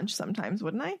you at lunch sometimes,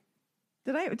 wouldn't I?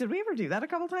 Did we ever do that a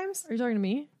couple times? Are you talking to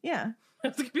me? Yeah. I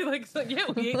was gonna be like, so, yeah,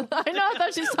 we ate I know, I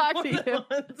thought she was talking to you.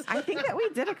 I think that we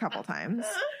did a couple times.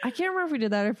 I can't remember if we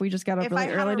did that or if we just got up If I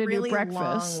really had early a to really do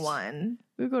breakfast. long one,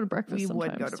 We would go to breakfast. we would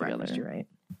sometimes go to together. breakfast. You're right.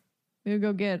 We would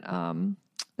go get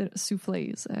the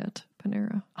souffles at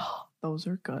Panera. Those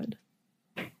are good.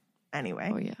 Anyway,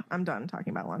 Oh yeah. I'm done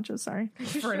talking about lunches. Sorry.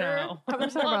 for now. We're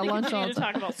talking about lunch all to the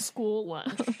talk about school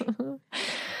lunch.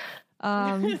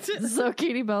 So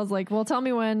Katie Bell's like, well, tell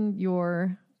me when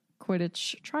your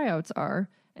Quidditch tryouts are.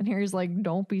 And Harry's like,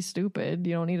 don't be stupid.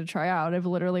 You don't need to try out. I've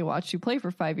literally watched you play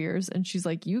for 5 years. And she's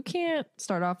like, you can't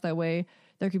start off that way.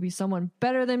 There could be someone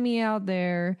better than me out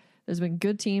there. There's been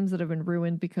good teams that have been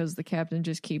ruined because the captain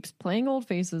just keeps playing old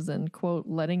faces and, quote,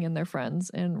 letting in their friends.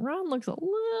 And Ron looks a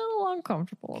little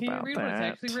uncomfortable Can you about read that.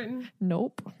 what's actually written?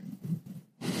 Nope.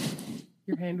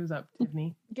 Your hand was up,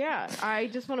 Tiffany. Yeah, I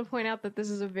just want to point out that this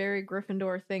is a very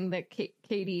Gryffindor thing that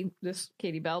Katie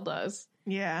Bell does.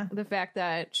 Yeah. The fact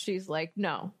that she's like,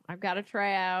 no, I've got to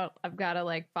try out. I've got to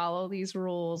like follow these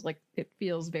rules. Like it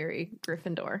feels very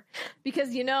Gryffindor. Because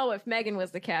if Megan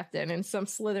was the captain and some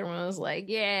Slytherin was like,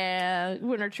 yeah,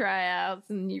 winter tryouts,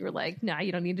 and you were like, nah,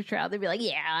 you don't need to try out. They'd be like,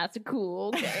 yeah, that's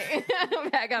cool. Okay.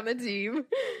 Back on the team.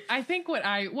 I think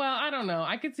I don't know.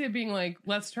 I could see it being like,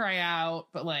 let's try out,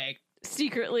 but like,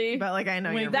 Secretly. But like I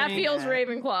know Wait, you're that reading feels it.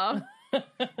 Ravenclaw.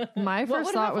 My What first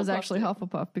would thought was Hufflepuff actually do?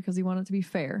 Hufflepuff because he wanted to be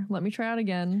fair. Let me try out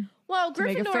again. Well, To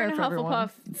make it Gryffindor fair and for everyone.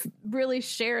 Hufflepuff really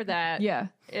share that Yeah,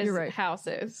 as you're right.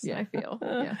 houses, Yeah. I feel.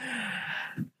 Yeah,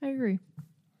 I agree.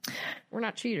 We're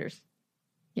not cheaters,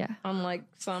 Yeah. unlike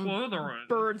some Slytherin.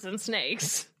 birds and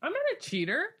snakes I'm not a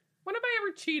cheater. When have I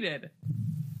ever cheated?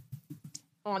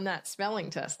 on that spelling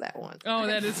test that one. Oh,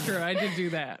 that is true. I did do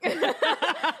that.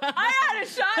 I had a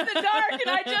shot in the dark and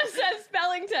I just said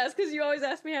spelling test because you always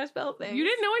ask me how to spell things. You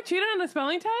didn't know I cheated on a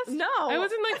spelling test? No. I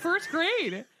was in like first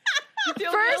grade.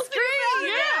 First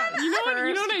grade? Yeah. You know what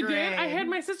I First did? grade. I had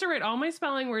my sister write all my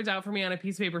spelling words out for me on a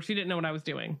piece of paper. She didn't know what I was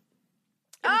doing.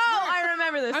 Oh, I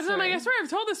remember this. I was like, story. I swear I've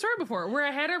told this story before where I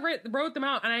had her wrote them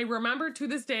out, and I remember to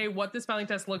this day what the spelling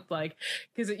test looked like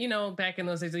because back in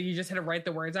those days you just had to write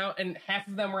the words out, and half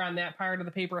of them were on that part of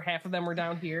the paper, half of them were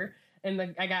down here,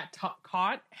 and I got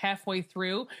caught halfway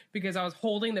through because I was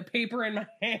holding the paper in my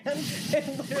hand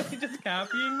and literally just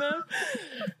copying them.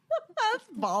 That's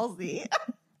ballsy.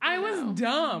 I was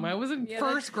dumb. I was in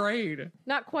first grade.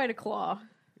 Not quite a claw.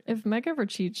 If Meg ever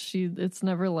cheats, it's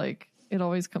never like, it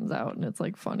always comes out and it's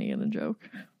like funny and a joke.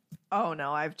 Oh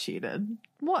no, I've cheated.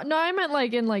 What? No, I meant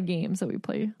like in like games that we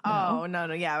play. Oh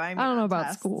no, yeah. I don't know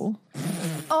about school.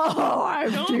 Oh,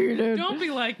 I've cheated. Don't be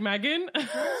like Megan.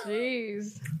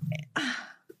 Jeez.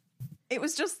 It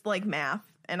was just like math,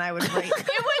 and I would write. It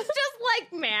was just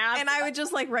like math. And I would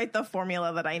just like write the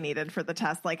formula that I needed for the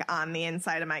test, like on the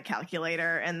inside of my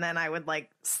calculator, and then I would like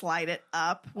slide it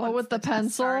up. Oh, with the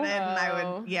pencil? Started, and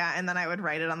I would, and then I would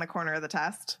write it on the corner of the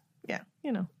test. Yeah,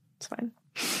 it's fine.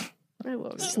 I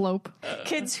love it. Slope.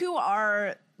 Kids who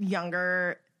are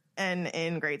younger and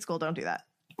in grade school don't do that.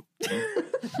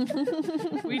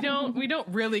 We don't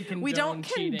really condone We don't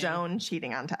cheating. condone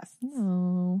cheating on tests.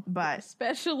 No. But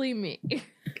Especially me.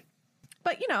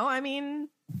 I mean,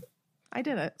 I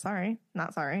did it. Sorry.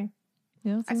 Not sorry.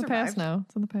 Yeah, it's in the past survived. now.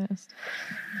 It's in the past.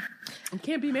 You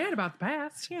can't be mad about the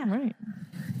past. Yeah. Right.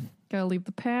 Gotta leave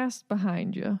the past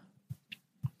behind you.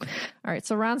 All right,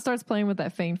 so Ron starts playing with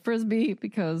that famed frisbee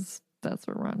because that's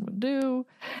what Ron would do.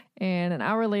 And an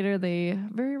hour later, they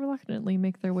very reluctantly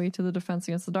make their way to the Defense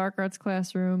Against the Dark Arts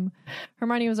classroom.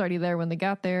 Hermione was already there when they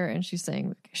got there, and she's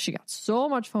saying she got so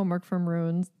much homework from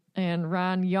Runes. And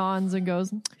Ron yawns and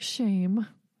goes, shame.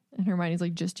 And Hermione's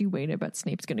like, just you wait. I bet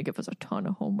Snape's going to give us a ton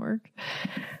of homework.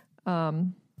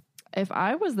 If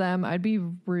I was them, I'd be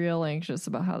real anxious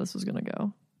about how this was going to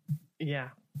go. Yeah.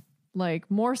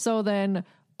 Like, more so than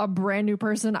a brand new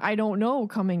person I don't know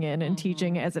coming in and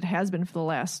teaching, as it has been for the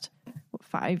last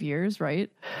 5 years, right?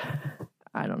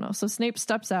 I don't know. So Snape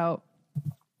steps out.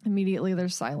 Immediately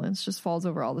there's silence, just falls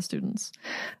over all the students.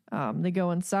 They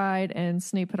go inside, and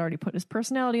Snape had already put his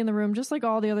personality in the room, just like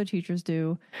all the other teachers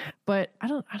do. But I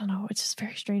don't know. It's just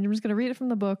very strange. I'm just going to read it from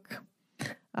the book.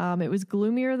 It was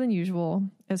gloomier than usual,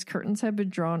 as curtains had been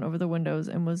drawn over the windows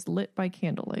and was lit by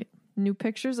candlelight. New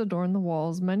pictures adorned the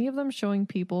walls, many of them showing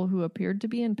people who appeared to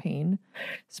be in pain,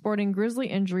 sporting grisly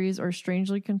injuries or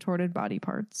strangely contorted body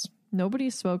parts. Nobody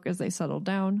spoke as they settled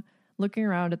down, looking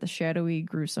around at the shadowy,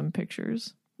 gruesome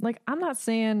pictures. Like, I'm not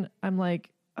saying I'm like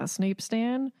a Snape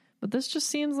stan, but this just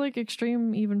seems like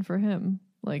extreme even for him.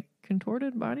 Like,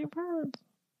 contorted body parts.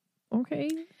 Okay.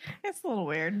 It's a little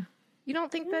weird. You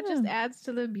don't think that just adds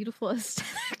to the beautiful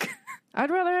aesthetic? I'd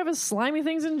rather have his slimy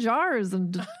things in jars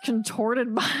than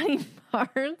contorted body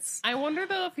parts. I wonder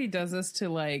though if he does this to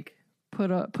like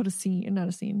put a scene, not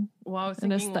a scene. Well, I was an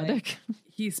thinking aesthetic. like,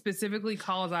 he specifically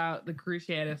calls out the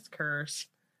Cruciatus Curse,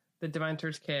 the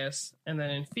Dementor's Kiss, and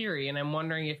then Inferi. And I'm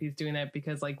wondering if he's doing that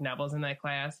because like Neville's in that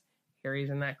class, Harry's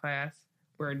in that class,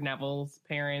 where Neville's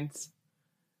parents,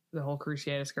 the whole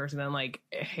Cruciatus Curse, and then like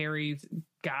Harry's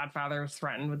godfather was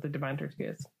threatened with the Dementor's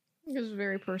Kiss. It was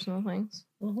very personal things.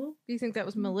 Mm-hmm. Do you think that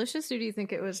was malicious, or do you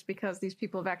think it was because these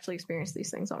people have actually experienced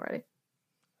these things already?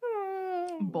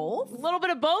 Both? A little bit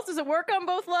of both. Does it work on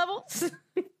both levels?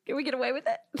 Can we get away with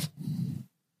it?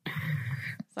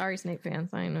 Sorry, Snape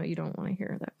fans. I know you don't want to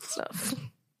hear that stuff.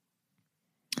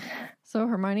 So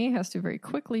Hermione has to very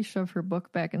quickly shove her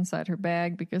book back inside her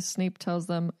bag because Snape tells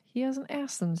them he hasn't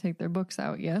asked them to take their books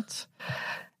out yet.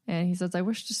 And he says, I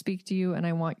wish to speak to you and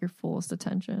I want your fullest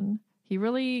attention. He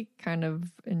really kind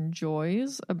of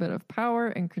enjoys a bit of power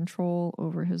and control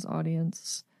over his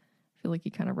audience. I feel like he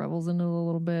kind of revels in it a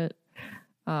little bit.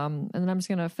 And then I'm just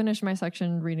going to finish my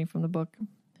section reading from the book.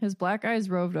 His black eyes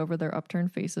roved over their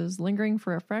upturned faces, lingering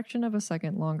for a fraction of a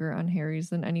second longer on Harry's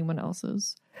than anyone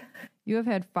else's. You have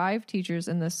had 5 teachers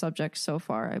in this subject so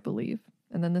far, I believe.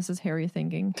 And then this is Harry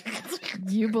thinking,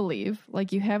 you believe,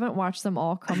 like you haven't watched them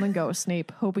all come and go,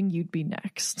 Snape, hoping you'd be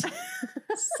next.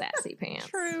 Sassy pants.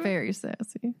 True. Very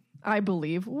sassy. I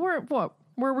believe. Where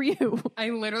were you? I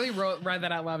literally read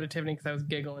that out loud to Tiffany because I was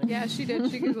giggling. Yeah, she did.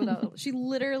 She giggled out. She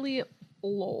literally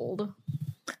lolled.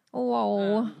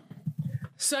 Lol.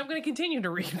 So I'm going to continue to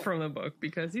read from the book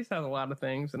because he says a lot of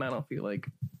things and I don't feel like,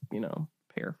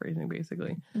 paraphrasing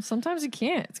basically. Sometimes you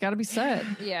can't. It's got to be said.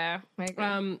 Yeah. I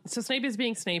agree. So Snape is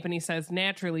being Snape and he says,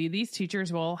 naturally, these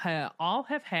teachers will all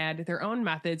have had their own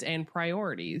methods and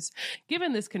priorities.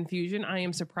 Given this confusion, I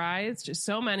am surprised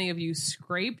so many of you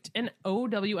scraped an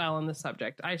OWL on the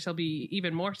subject. I shall be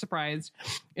even more surprised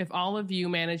if all of you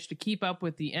manage to keep up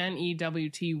with the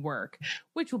NEWT work,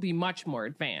 which will be much more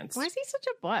advanced. Why is he such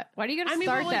a butt? Why do you got to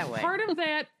start that way? Part of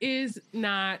that is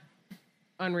not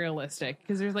unrealistic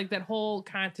because there's like that whole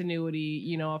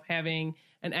continuity, of having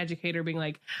an educator being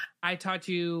like, I taught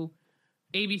you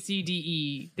A, B, C, D,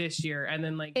 E this year, and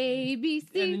then like ABC.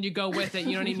 and then you go with it.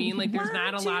 You know what I mean? Like there's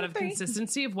not a lot of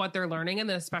consistency of what they're learning. And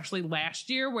then especially last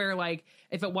year where like,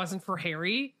 if it wasn't for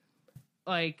Harry,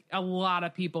 like a lot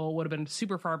of people would have been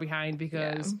super far behind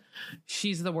because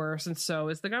she's the worst. And so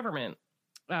is the government.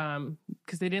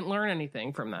 Because they didn't learn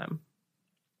anything from them.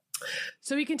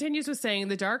 So he continues with saying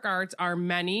the dark arts are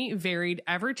many, varied,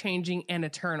 ever-changing, and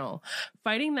eternal.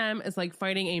 Fighting them is like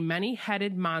fighting a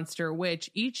many-headed monster, which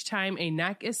each time a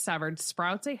neck is severed,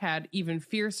 sprouts a head even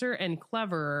fiercer and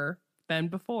cleverer than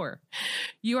before.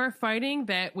 You are fighting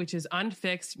that which is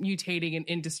unfixed, mutating, and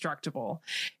indestructible.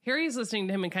 Harry's listening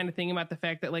to him and kind of thinking about the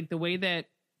fact that like the way that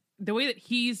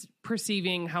he's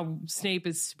perceiving how Snape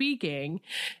is speaking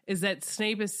is that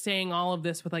Snape is saying all of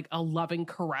this with like a loving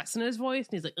caress in his voice.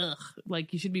 And he's like, ugh,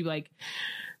 like you should be like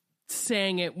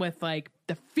saying it with like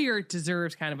the fear it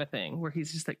deserves kind of a thing where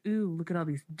he's just like, ooh, look at all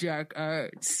these dark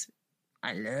arts.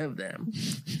 I love them.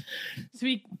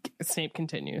 Snape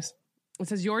continues. It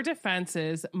says, your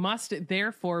defenses must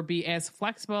therefore be as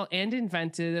flexible and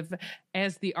inventive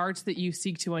as the arts that you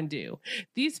seek to undo.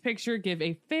 These pictures give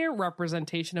a fair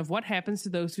representation of what happens to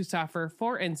those who suffer,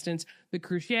 for instance, the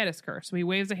Cruciatus Curse. So he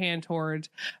waves a hand towards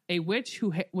a witch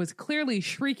who was clearly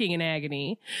shrieking in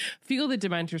agony. Feel the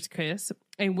Dementor's kiss.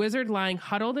 A wizard lying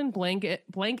huddled and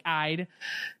blank-eyed,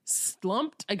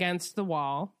 slumped against the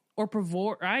wall. Or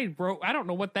provoke. I don't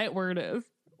know what that word is.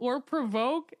 Or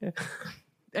provoke.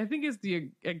 I think it's the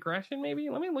aggression, maybe.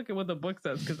 Let me look at what the book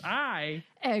says, because I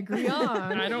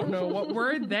don't know what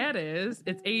word that is.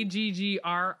 It's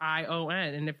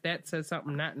Aggrion, and if that says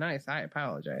something not nice, I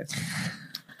apologize.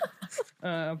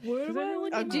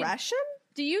 Aggression?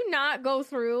 Do you not go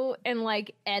through and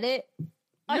like edit?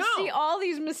 I see all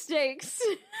these mistakes.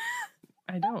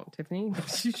 I don't, Tiffany.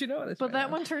 You should know this. But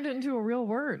that one turned into a real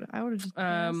word. I would have just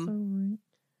passed over it.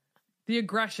 The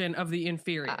aggression of the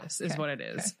Inferius is what it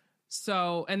is. Okay.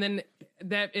 So, and then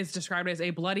that is described as a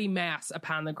bloody mass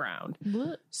upon the ground.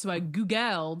 What? So I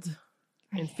Googled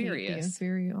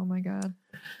Inferius. Oh my God.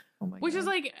 Which is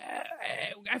like,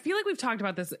 I feel like we've talked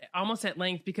about this almost at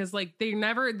length because like they're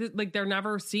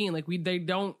never seen. Like we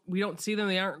don't see them.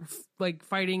 They aren't like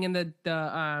fighting in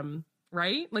the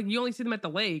right? Like you only see them at the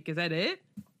lake. Is that it?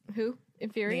 Who?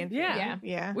 Inferior?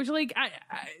 Yeah. Which like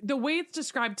the way it's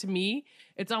described to me,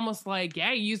 it's almost like,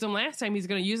 yeah, he used them last time, he's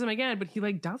gonna use them again, but he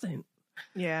like doesn't.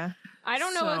 Yeah. I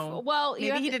don't know if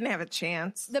maybe he didn't have a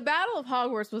chance. The Battle of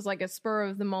Hogwarts was like a spur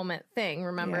of the moment thing,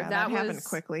 remember? Yeah, that happened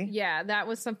quickly. Yeah, that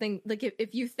was something like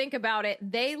if you think about it,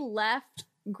 they left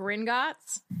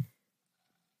Gringotts,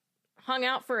 hung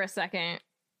out for a second,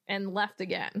 and left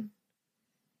again.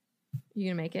 You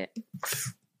gonna make it?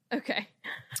 Okay.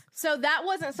 So that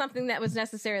wasn't something that was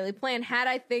necessarily planned. Had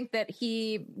I think that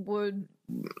he would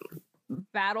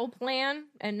battle plan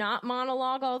and not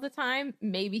monologue all the time,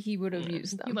 maybe he would have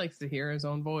used them. He likes to hear his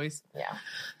own voice. Yeah.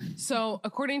 So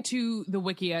according to the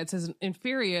Wikia, it says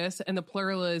Inferius, and the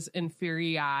plural is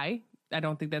Inferii. I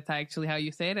don't think that's actually how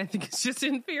you say it. I think it's just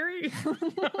Inferi.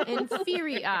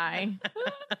 Inferii.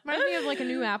 Reminds me of like a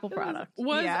new Apple product.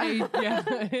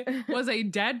 Was a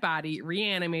dead body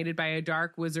reanimated by a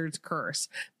dark wizard's curse.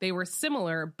 They were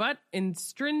similar, but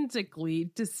intrinsically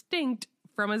distinct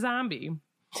from a zombie.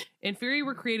 Inferi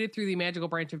were created through the magical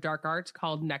branch of dark arts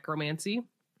called necromancy,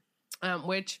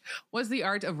 which was the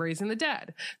art of raising the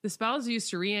dead. The spells used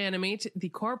to reanimate the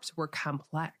corpse were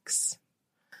complex.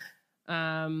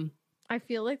 I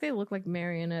feel like they look like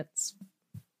marionettes.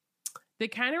 They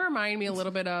kind of remind me a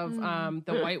little bit of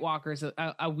the White Walkers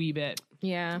a wee bit.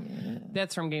 Yeah.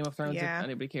 That's from Game of Thrones, if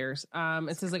anybody cares.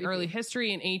 It says like early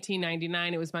history in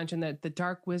 1899, it was mentioned that the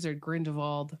dark wizard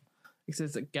Grindelwald, it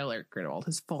says that Gellert Grindelwald,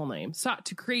 his full name, sought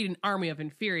to create an army of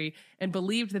Inferi and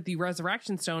believed that the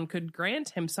Resurrection Stone could grant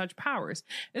him such powers.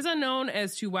 It is unknown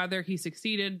as to whether he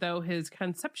succeeded, though his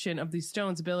conception of the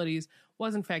stone's abilities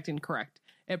was in fact incorrect.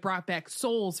 It brought back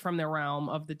souls from the realm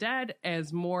of the dead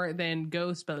as more than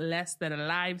ghosts, but less than a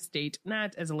live state,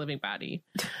 not as a living body.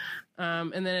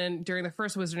 And then during the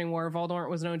First Wizarding War, Voldemort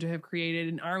was known to have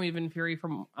created an army of Inferi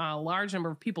from a large number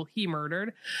of people he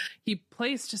murdered. He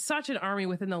placed such an army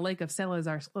within the Lake of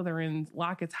Salazar Slytherin's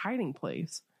Locket's hiding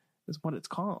place, is what it's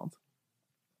called.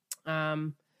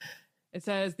 It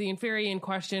says the Inferi in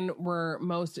question were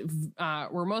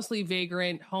mostly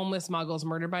vagrant, homeless muggles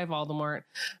murdered by Voldemort,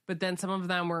 but then some of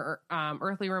them were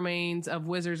earthly remains of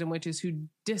wizards and witches who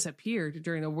disappeared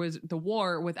during the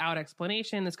war without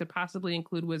explanation. This could possibly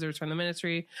include wizards from the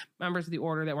ministry, members of the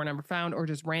order that were never found, or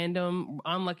just random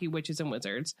unlucky witches and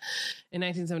wizards. In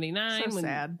 1979, So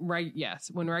sad.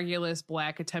 when Regulus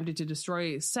Black attempted to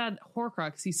destroy said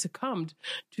Horcrux, he succumbed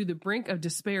to the brink of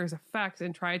despair's effects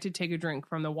and tried to take a drink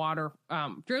from the water,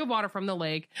 drink of water from the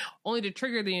lake, only to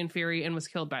trigger the Inferi and was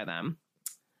killed by them.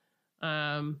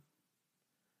 And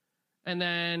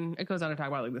then it goes on to talk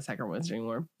about like the second Wizarding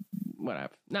War.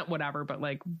 Whatever, but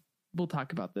like we'll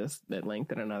talk about this at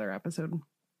length in another episode.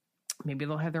 Maybe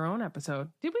they'll have their own episode.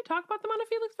 Did we talk about them on a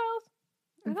Felix Files?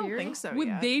 I don't think so. Would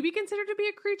yet. they be considered to be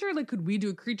a creature? Like, could we do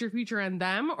a creature feature on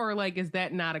them, or like is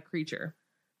that not a creature?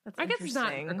 That's I guess it's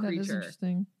not a interesting. That is creature.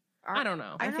 interesting. I don't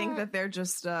know. I think that they're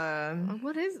just What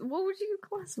would you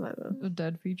classify them? A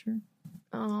dead feature.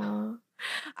 Oh,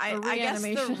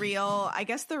 I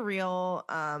guess the real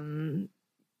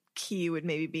key would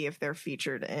maybe be if they're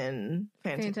featured in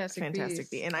Fantastic Beasts.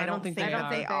 Beasts. And I don't think they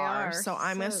they are. So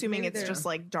I'm So assuming maybe it's they're- just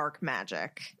like dark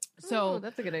magic. So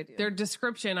that's a good idea. their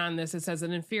description on this, it says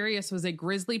an Inferius was a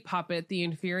grisly puppet. The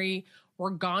Inferi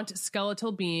were gaunt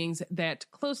skeletal beings that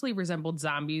closely resembled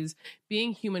zombies.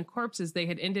 Being human corpses, they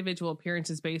had individual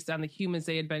appearances based on the humans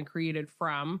they had been created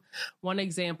from. For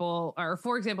example,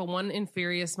 one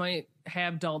Inferius might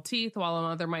have dull teeth, while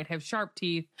another might have sharp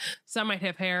teeth. Some might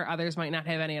have hair, others might not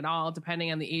have any at all,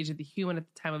 depending on the age of the human at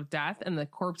the time of death and the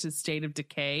corpse's state of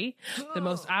decay. The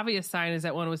most obvious sign is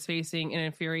that one was facing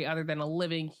an Inferi other than a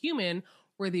living human,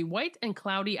 were the white and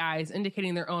cloudy eyes,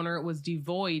 indicating their owner was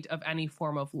devoid of any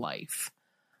form of life.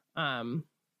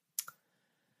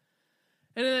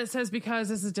 And then it says, because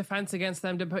this is defense against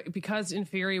them, because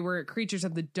Inferi were creatures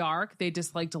of the dark, they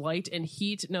disliked light and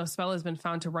heat. No spell has been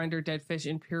found to render dead fish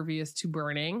impervious to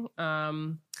burning.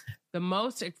 The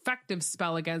most effective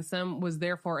spell against them was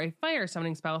therefore a fire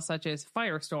summoning spell, such as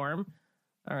Firestorm.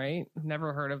 All right,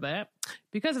 never heard of that.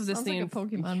 Because of this, Sounds like a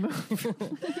Pokemon move.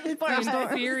 the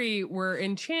Inferi were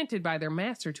enchanted by their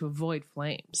master to avoid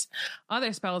flames.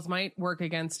 Other spells might work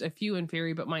against a few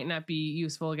Inferi, but might not be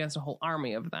useful against a whole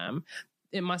army of them.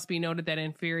 It must be noted that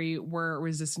Inferi were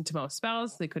resistant to most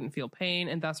spells. They couldn't feel pain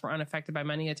and thus were unaffected by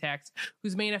many attacks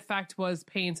whose main effect was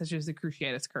pain, such as the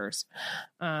Cruciatus Curse.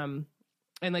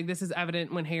 And like this is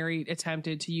evident when Harry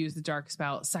attempted to use the dark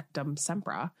spell Sectum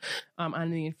Sempra on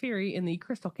the Inferi in the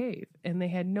Crystal Cave, and they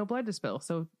had no blood to spill,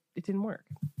 so it didn't work.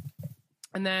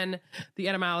 And then the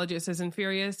etymologist says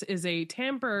Inferius is a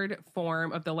tempered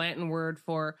form of the Latin word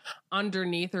for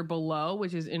underneath or below,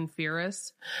 which is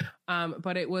inferius.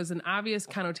 But it was an obvious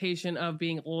connotation of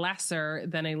being lesser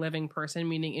than a living person,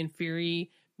 meaning inferi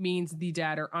means the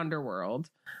dead or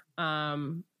underworld.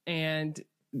 And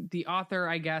the author,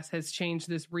 I guess, has changed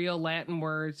this real Latin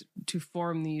words to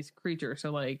form these creatures.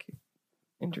 So, like,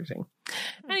 interesting.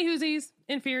 Any whoosies,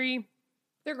 Inferi.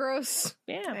 They're gross.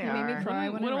 Yeah. They It made me are. cry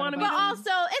when I Wouldn't read wanna about be But it.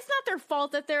 also, it's not their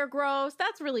fault that they're gross.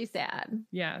 That's really sad.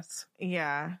 Yes.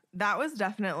 Yeah, that was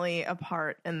definitely a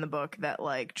part in the book that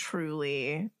like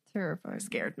truly Terrified.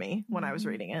 scared me when I was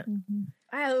reading it. Mhm.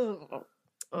 Oh,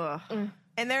 Ugh.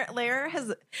 And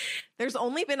there's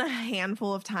only been a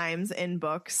handful of times in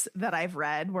books that I've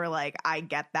read where like I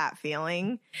get that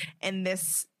feeling, and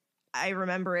this I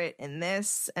remember it in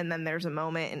this, and then there's a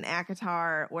moment in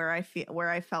ACOTAR where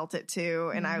I felt it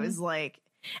too, and I was like,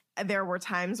 there were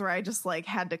times where I just like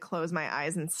had to close my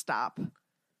eyes and stop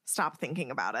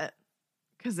thinking about it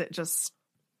because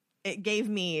it gave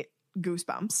me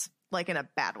goosebumps, like in a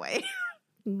bad way.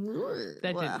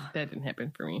 That didn't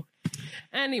happen for me.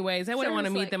 Anyways, I wouldn't want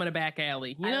to Sarah's meet like, them in a back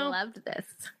alley, you know? I loved this.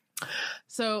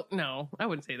 So, no, I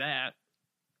wouldn't say that.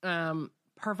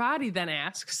 Parvati then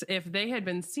asks if they had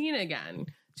been seen again.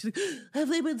 She's like, have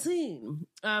they been seen?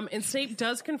 And Snape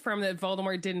does confirm that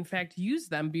Voldemort did in fact use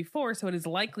them before, so it is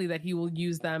likely that he will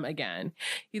use them again.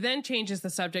 He then changes the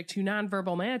subject to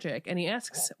nonverbal magic, and he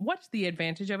asks what the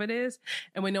advantage of it is.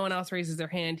 And when no one else raises their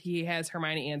hand, he has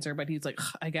Hermione answer, but he's like,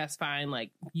 I guess fine,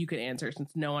 like you could answer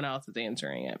since no one else is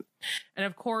answering it. And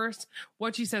of course,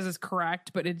 what she says is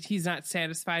correct, but he's not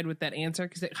satisfied with that answer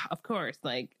because, of course,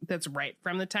 like that's right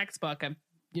from the textbook of,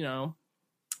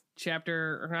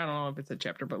 chapter, or I don't know if it's a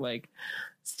chapter, but like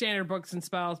standard books and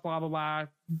spells, blah, blah, blah.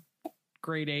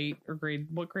 Grade 8 or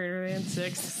what grade are they in?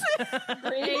 6?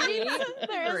 Grade 8?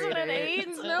 There isn't an 8.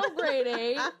 No grade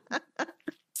 8.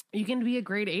 You can be a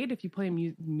grade 8 if you play a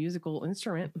musical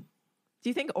instrument. Do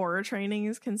you think aura training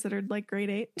is considered like grade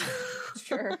 8?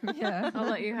 Sure. Yeah. I'll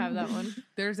let you have that one.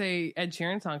 There's a Ed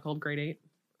Sheeran song called Grade 8.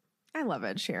 I love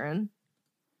Ed Sheeran.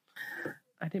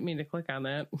 I didn't mean to click on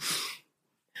that.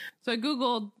 So I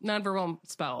Googled nonverbal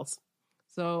spells.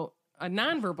 So a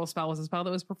nonverbal spell was a spell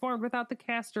that was performed without the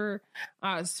caster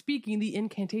speaking the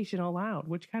incantation aloud,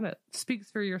 which kind of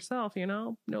speaks for yourself, you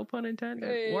know? No pun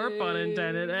intended. Or pun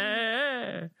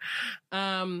intended.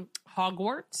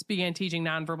 Hogwarts began teaching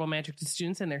nonverbal magic to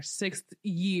students in their 6th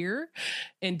year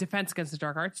in Defense Against the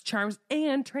Dark Arts, Charms,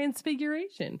 and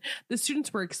Transfiguration. The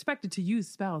students were expected to use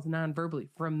spells non-verbally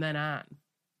from then on.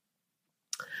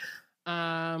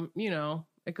 You know,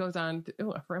 it goes on to,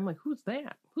 I'm like, who's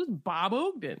that? Who's Bob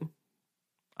Ogden?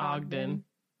 Ogden's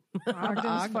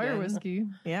fire whiskey.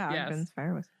 Yeah, Yes. Ogden's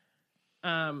fire whiskey.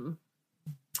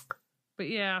 But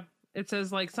yeah, it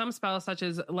says like some spells such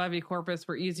as Levi Corpus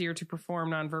were easier to perform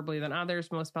non-verbally than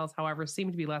others. Most spells, however,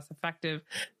 seem to be less effective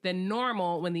than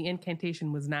normal when the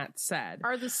incantation was not said.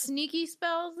 Are the sneaky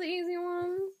spells the easy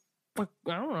ones? I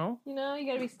don't know. You know, you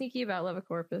gotta be sneaky about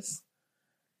Levicorpus.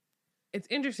 It's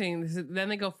interesting. Then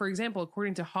they go, for example,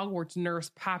 according to Hogwarts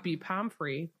nurse Poppy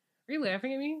Pomfrey. Are you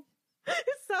laughing at me? It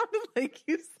sounded like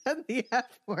you said the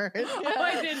F word. Oh,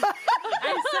 I didn't.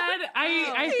 I said,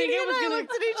 I think it was I going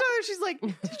looked at each other. She's like,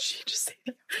 did she just say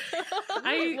the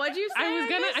F? What'd you say?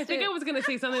 I think I was gonna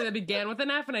say something that began with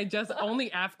an F, and I just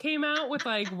only F came out with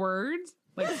like words.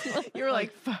 Like You were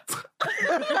like, fuck.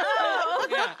 yeah,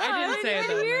 I didn't say it.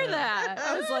 didn't though. hear that.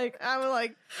 I was like,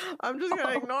 I'm just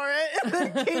gonna ignore it. And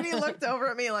then Katie looked over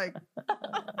at me like,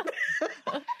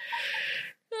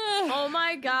 Oh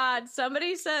my god,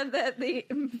 somebody said that the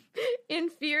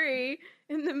Inferi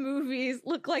in the movies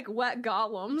look like wet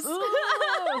golems.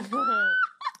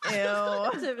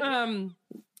 ew.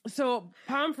 So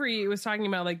Pomfrey was talking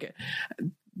about like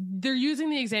they're using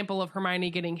the example of Hermione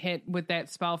getting hit with that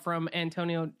spell from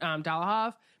Antonio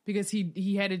Dolohov because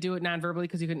he had to do it non-verbally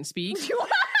because he couldn't speak.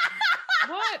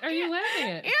 What are you laughing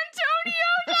at? Antonio.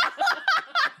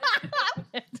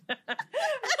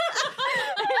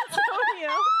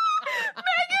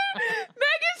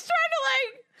 Megan's trying to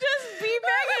like just be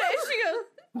Megan, and she goes,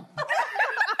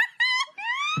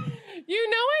 You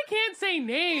know I can't say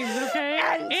names, okay?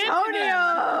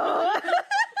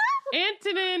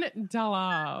 Antonin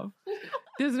Dolohov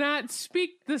does not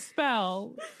speak the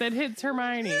spell that hits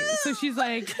Hermione. So she's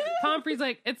like, Pomfrey's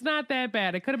like, it's not that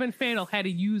bad. It could have been fatal had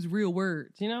he used real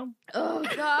words, you know? oh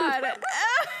god.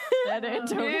 That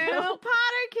Antonio.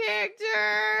 Potter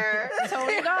character.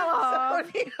 Tony Dolohov.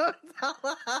 Antonio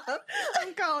Dolohov.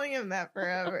 I'm calling him that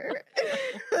forever.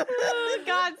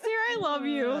 God, Sarah, I love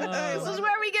you. This This is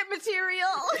where we get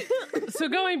material. So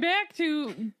going back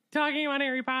to talking about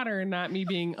Harry Potter and not me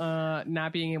being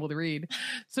not being able to read.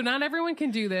 So not everyone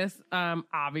can do this,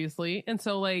 obviously. And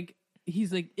so like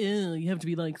he's like, ew, you have to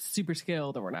be like super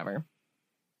skilled or whatever.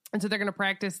 And so they're going to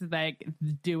practice like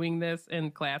doing this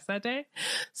in class that day.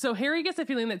 So Harry gets a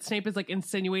feeling that Snape is like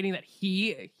insinuating that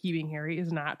he being Harry,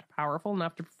 is not powerful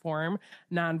enough to perform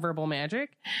nonverbal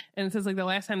magic. And it says like the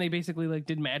last time they basically like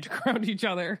did magic around each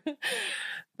other.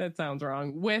 That sounds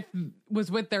wrong. Was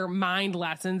with their mind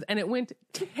lessons, and it went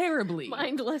terribly.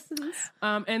 Mind lessons.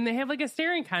 And they have like a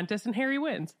staring contest, and Harry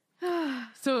wins.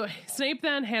 So Snape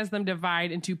then has them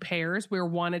divide into pairs where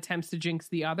one attempts to jinx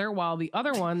the other while the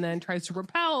other one then tries to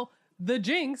repel the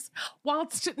jinx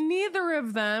whilst neither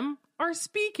of them are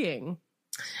speaking.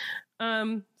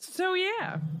 So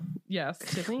yeah. Yes,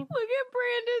 Tiffany. Look at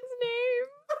Brandon's name.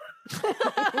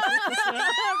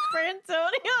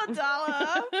 Antonio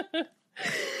Dolohov.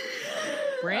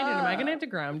 Brandon, am I going to have to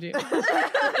ground you?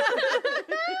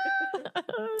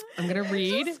 I'm going to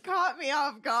read. Just caught me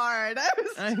off guard.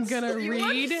 I'm going to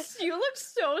read. You look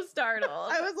so startled.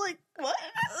 I was like, what?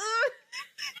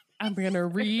 I'm going to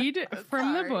read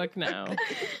from the book now.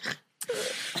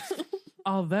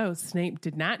 Although Snape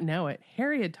did not know it,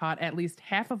 Harry had taught at least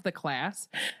half of the class,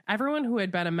 everyone who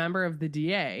had been a member of the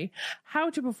DA,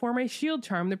 how to perform a shield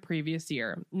charm the previous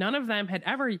year. None of them had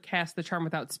ever cast the charm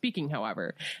without speaking,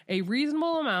 however. A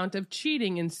reasonable amount of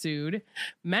cheating ensued.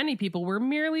 Many people were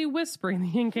merely whispering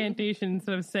the incantation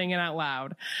instead of saying it out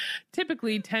loud.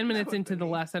 Typically, 10 minutes into the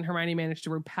lesson, Hermione managed to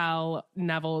repel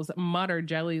Neville's muttered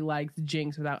jelly-like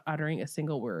jinx without uttering a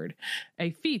single word.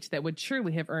 A feat that would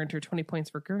surely have earned her 20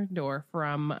 points for Gryffindor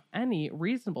from any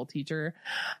reasonable teacher,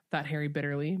 thought Harry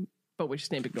bitterly, but which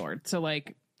Snape ignored. So,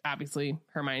 like, obviously,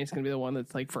 Hermione's going to be the one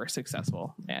that's, like, first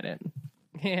successful at it.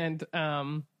 And,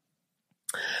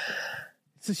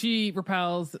 so she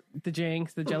repels the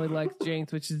jinx, the jelly legs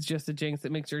jinx, which is just a jinx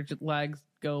that makes your legs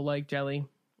go like jelly.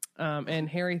 And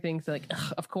Harry thinks, like,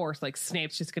 of course, like,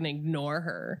 Snape's just going to ignore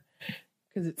her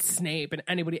because it's Snape, and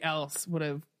anybody else would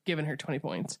have given her 20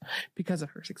 points because of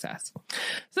her success.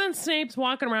 So then Snape's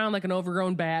walking around like an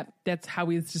overgrown bat. That's how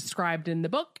he's described in the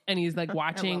book. And he's like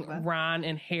watching Ron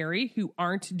and Harry, who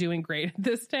aren't doing great at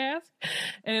this task.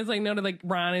 And it's like noted like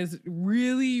Ron is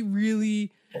really,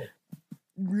 really,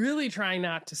 really trying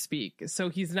not to speak. So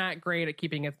he's not great at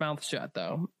keeping his mouth shut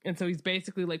though. And so he's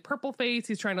basically like purple face.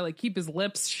 He's trying to like keep his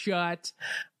lips shut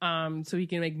so he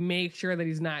can like make sure that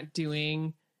he's not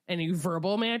doing any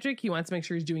verbal magic. He wants to make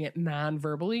sure he's doing it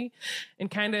non-verbally. And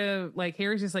kind of like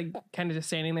Harry's just like kind of just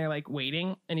standing there like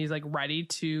waiting, and he's like ready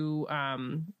to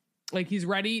like he's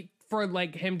ready for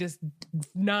like him just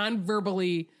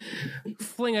non-verbally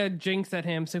fling a jinx at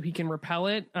him so he can repel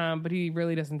it, but he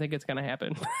really doesn't think it's gonna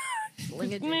happen. He's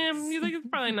like, it's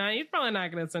probably not. He's probably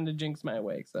not going to send a jinx my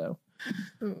way. So,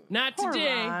 not Poor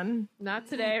today. Ron. Not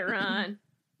today, Ron.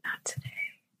 Not today.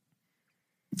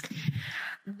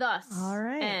 Thus All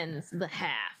right. ends the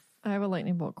half. I have a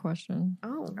lightning bolt question.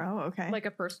 Oh, Okay. like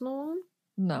a personal one?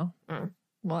 No. Oh.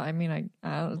 Well, I mean,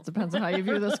 it depends on how you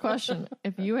view this question.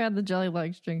 If you had the jelly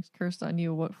legs jinx cursed on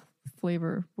you, what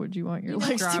flavor would you want your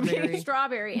legs to be?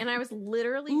 Strawberry. And I was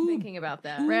literally thinking about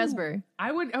that. Raspberry.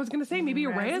 I was going to say maybe a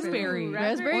raspberry.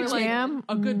 Raspberry Or, like, jam.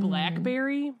 a good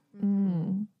blackberry.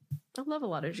 Mm. I love a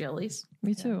lot of jellies.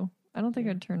 Me too. I don't think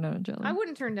I'd turn down a jelly. I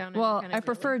wouldn't turn down any Well, kind of I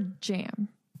prefer jelly. jam.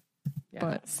 Yeah.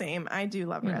 But Same. I do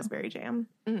love Yeah. raspberry jam.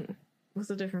 What's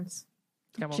the difference?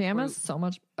 jam is so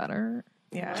much better.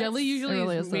 Yeah. Jelly usually It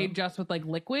really is is, made though. just with like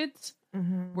liquids,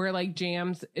 Mm-hmm. where like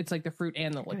jams, it's like the fruit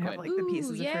and the You liquid. have like the pieces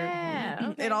of yeah. fruit.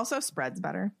 Okay. It also spreads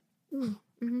better.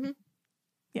 Mm-hmm.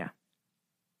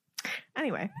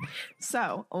 Anyway,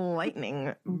 so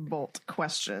lightning bolt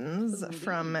questions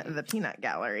from the Peanut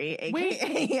Gallery,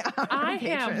 aka our I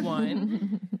have patron.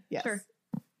 one. Yes. Sure.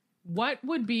 What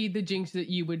would be the jinx that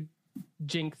you would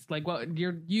jinx? Like, what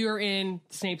you're in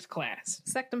Snape's class?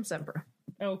 Sectum Sempra.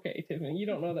 Okay, Tiffany, you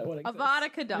don't know that one exists. Avada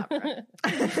Kedavra.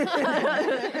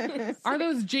 Are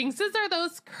those jinxes or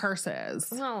those curses?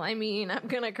 Well, I mean, I'm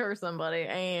going to curse somebody.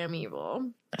 I am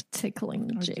evil. A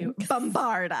tickling jinx.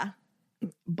 Bombarda.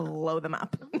 Blow them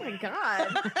up. Oh my God.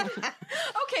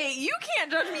 Okay, you can't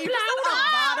judge me. You just All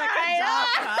said Avada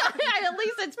Kedavra. At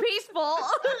least it's peaceful.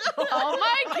 Oh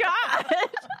my God.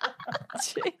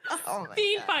 Oh my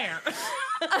Fiend fire.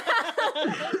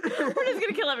 We're just going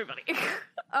to kill everybody.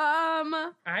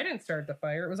 I didn't start the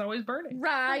fire. It was always burning.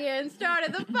 Ryan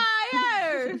started the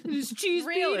fire. Just cheese pita.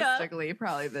 Realistically,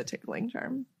 probably the tickling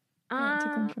charm. tickling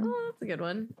charm. Oh, that's a good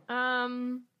one.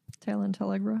 Tail and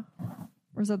Telegra.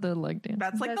 Or is that the leg dance?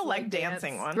 That's like That's the leg leg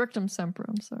dancing dance. one. Rictum Sempra,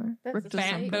 I'm sorry. That's Rictus the Fat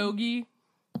same. Sempra. bogey.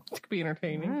 It could be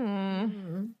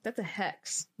entertaining. That's a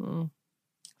hex.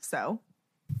 So,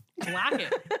 Block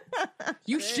it.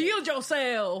 You shield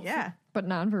yourself. yeah. But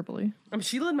non-verbally. I'm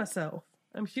shielding myself.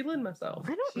 I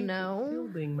don't know.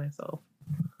 Shielding myself.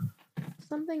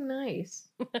 Something nice.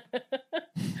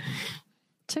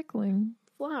 Tickling.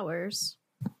 Flowers.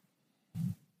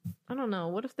 I don't know.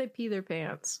 What if they pee their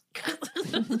pants?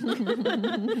 Because of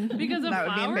That would be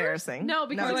flowers? embarrassing. No,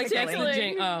 because like tickling. tickling.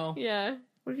 Jing- oh. Yeah.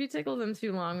 What if you tickle them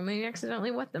too long and they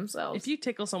accidentally wet themselves? If you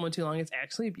tickle someone too long, it's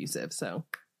actually abusive. So,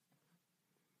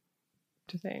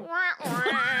 just saying.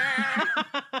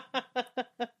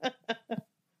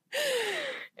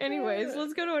 Anyways,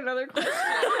 let's go to another question.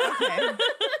 Okay.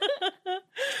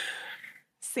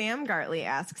 Sam Gartley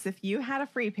asks, if you had a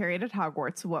free period at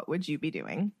Hogwarts, what would you be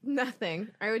doing? Nothing.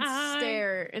 I would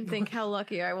stare and think how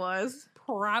lucky I was.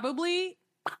 Probably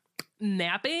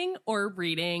napping or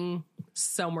reading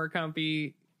somewhere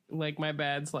comfy, like my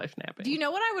bed / napping. Do you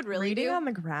know what I would really Reading do? on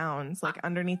the grounds, like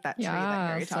underneath that tree that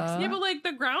Harry Yes, talks about. Yeah, but like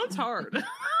the ground's hard.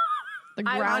 The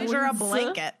I grounds. Under a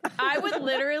blanket. I would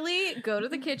literally go to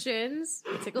the kitchens,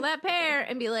 tickle that pear,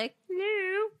 and be like,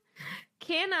 "No,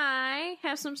 can I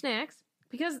have some snacks?"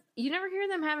 Because you never hear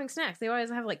them having snacks. They always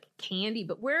have like candy,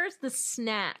 but where's the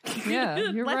snack? Yeah,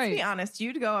 you're Let's right. be honest.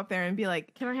 You'd go up there and be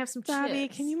like, Can I have some Daddy,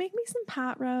 chips? can you make me some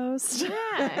pot roast? Yeah.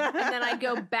 And then I'd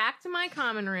go back to my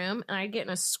common room and I'd get in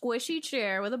a squishy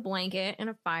chair with a blanket and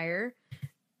a fire,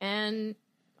 and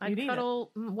I'd You'd eat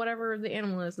cuddle whatever the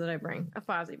animal is that I bring. A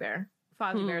Fozzie bear.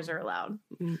 Fozzie bears are allowed.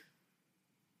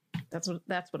 That's what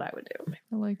I would do.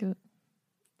 I like it.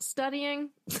 Studying,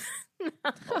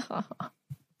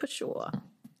 for sure.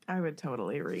 I would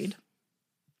totally read.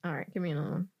 All right, give me another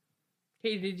one.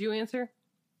 Katie, did you answer?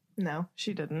 No,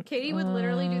 she didn't. Katie would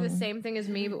literally do the same thing as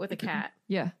me, but with a cat.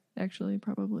 Yeah, actually,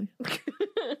 probably.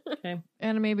 Okay.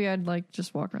 And maybe I'd like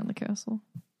just walk around the castle.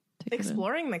 Take it in.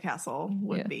 Exploring the castle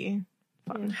would Yeah. be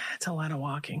fun. It's a lot of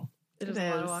walking. It is It a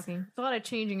lot of is. walking. It's a lot of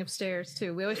changing of stairs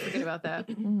too. We always forget about that.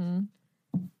 Mhm.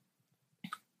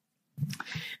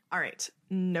 All right.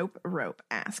 Nope Rope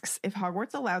asks, if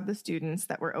Hogwarts allowed the students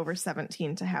that were over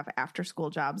 17 to have after-school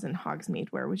jobs in Hogsmeade,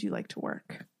 where would you like to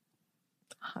work?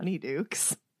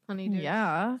 Honeydukes. Honeydew.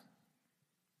 Yeah.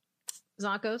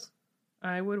 Zonkos.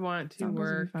 I would want to Sounds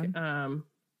work really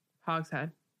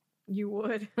Hogshead. You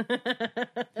would.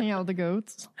 Hang out with the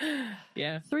goats.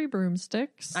 Yeah. 3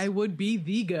 broomsticks. I would be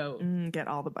the goat. Get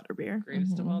all the butterbeer.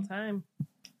 Greatest of all time.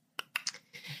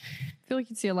 feel like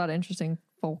you'd see a lot of interesting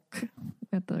folk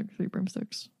at the 3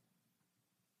 broomsticks.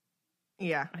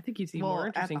 Yeah. I think you'd see Well, more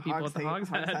at interesting the people at the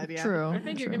Hogshead. yeah. True. I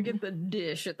think you're going to get the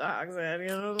dish at the Hogshead. You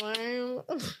know what I'm saying?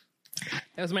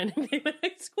 That was my nickname in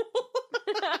high school.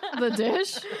 The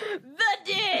dish? The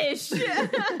dish!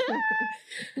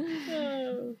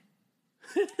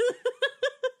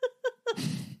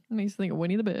 Makes you think of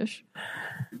Winnie the Bish.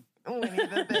 Winnie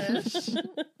the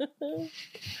Bish.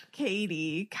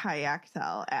 Katie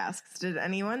Kayaktel asks, did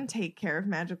anyone take care of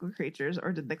magical creatures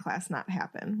or did the class not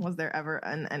happen? Was there ever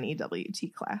an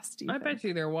NEWT class? Do you I think? bet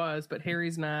you there was, but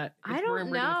Harry's not. I We're don't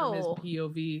reading know. From his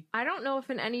POV. I don't know if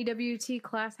an NEWT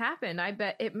class happened. I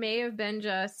bet it may have been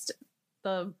just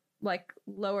the like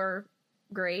lower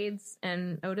grades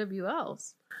and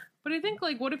OWLs. But I think,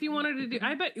 like, what if you wanted to do?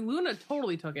 I bet Luna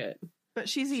totally took it. But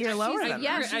she's a year lower than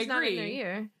Yeah, her. she's I not in their agree.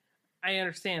 year. I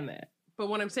understand that. But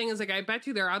what I'm saying is, like, I bet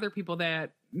you there are other people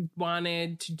that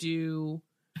wanted to do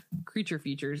creature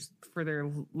features for their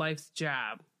life's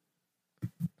job.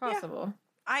 Possible.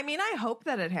 I mean, I hope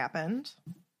that it happened.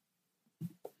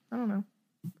 I don't know.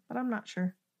 But I'm not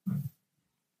sure.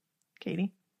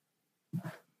 Katie?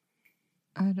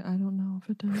 I don't know if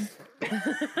it does.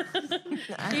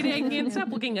 Katie, I can't stop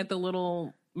looking at the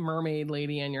little mermaid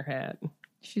lady on your hat.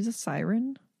 She's a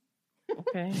siren.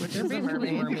 Okay, which is a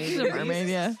mermaid. mermaid. She's a mermaid,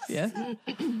 yeah. Yeah.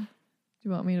 Do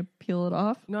you want me to peel it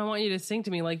off? No, I want you to sing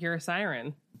to me like you're a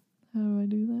siren. How do I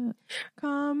do that?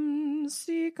 Come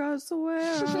seek us where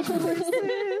our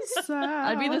voices sound.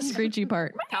 I'd be the screechy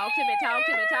part. Talk to me, talk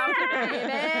to me, talk to me,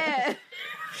 baby.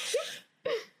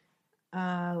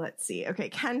 Let's see. Okay,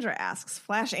 Kendra asks,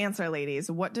 Flash answer, ladies.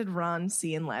 What did Ron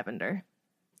see in Lavender?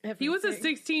 He was a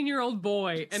 16-year-old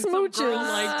boy, and some girl Smooches.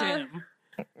 liked him.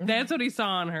 That's what he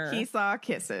saw in her. He saw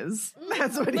kisses.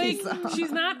 That's what like, he saw.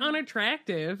 she's not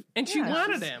unattractive, and she Yeah,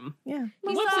 wanted she's- him. Yeah. He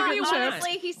What's saw, the good chance?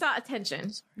 honestly, he saw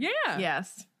attention. Yeah.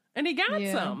 Yes. And he got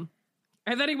Yeah. some.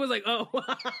 And then he was like, oh.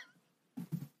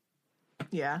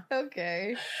 Yeah.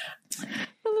 Okay.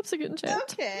 My lips are getting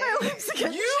chapped. Okay.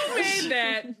 You made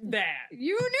that.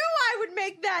 You knew I would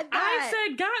make that. I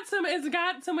said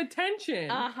got some attention.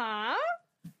 Uh-huh.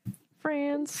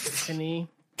 Friends. Penny.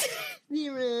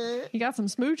 You got some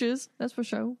smooches, that's for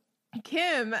sure.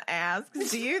 Kim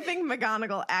asks, do you think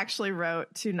McGonagall actually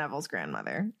wrote to Neville's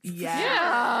grandmother?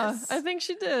 Yes. Yeah, I think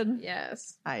she did.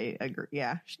 Yes. I agree.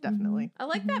 Yeah, definitely. I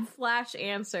like that Flash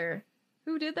answer.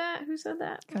 Who did that? Who said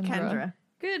that? Kendra.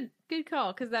 Good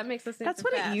call, because that makes us think That's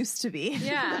what it used to be.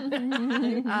 Yeah.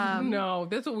 No,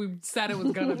 that's what we said it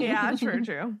was gonna be. Yeah,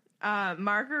 true.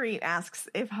 Marguerite asks,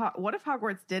 what if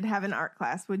Hogwarts did have an art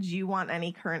class? Would you want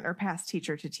any current or past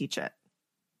teacher to teach it?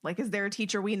 Like, is there a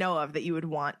teacher we know of that you would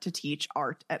want to teach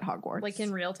art at Hogwarts? Like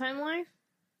in real time life?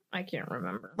 I can't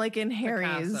remember. like in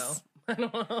Harry's. Picasso. I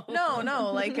don't know.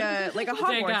 No, like a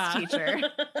Hogwarts Degas. teacher.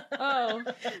 Oh.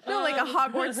 No, like a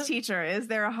Hogwarts teacher. Is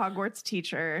there a Hogwarts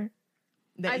teacher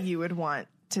that you would want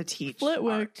to teach?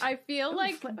 Flitwick. art? I feel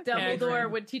like Dumbledore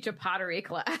Hagrid. would teach a pottery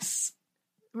class.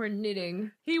 Or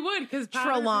knitting. He would, because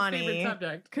Trelawney favorite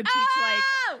subject. could teach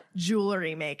like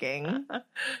jewelry making.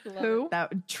 Who?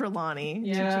 That Trelawney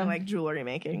Yeah. teaching like jewelry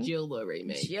making. Jewelry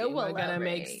making. Jewelry. We're gonna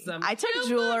make some. I took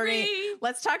jewelry.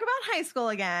 Let's talk about high school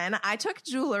again. I took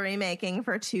jewelry making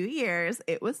for 2 years.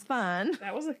 It was fun.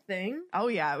 That was a thing? Oh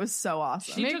yeah, it was so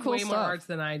awesome. She Made took cool way more stuff. arts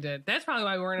than I did. That's probably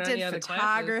why we weren't in any Did other classes.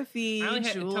 photography, I only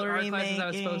had took art jewelry classes making. I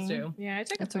was supposed to. Yeah, I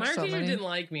took I a took My art so teacher many. didn't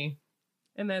like me,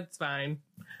 and that's fine.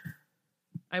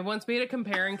 I once made a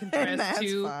compare and contrast And that's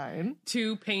to fine.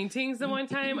 two paintings the one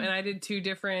time, and I did two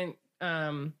different,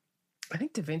 I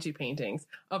think Da Vinci paintings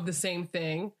of the same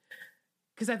thing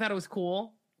because I thought it was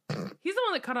cool. He's the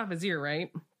one that cut off his ear,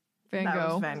 right? Van That was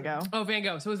Gogh. Van Gogh. Oh, Van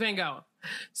Gogh. So it was Van Gogh.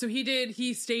 So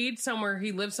he stayed somewhere,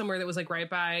 he lived somewhere that was like right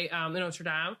by Notre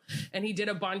Dame, and he did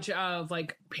a bunch of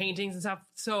like paintings and stuff.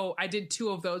 So I did 2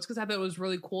 of those because I thought it was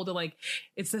really cool to like,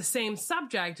 it's the same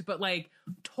subject, but like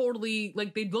totally,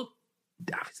 like they look,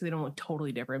 obviously they don't look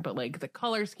totally different, but like the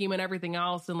color scheme and everything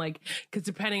else. And like, because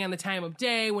depending on the time of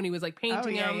day when he was like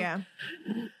painting Oh them, yeah.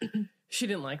 she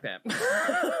didn't like that.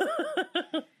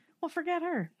 Well, forget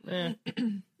her. Eh.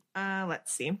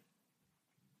 Let's see.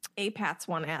 A Pats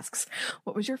one asks,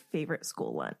 what was your favorite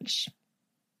school lunch?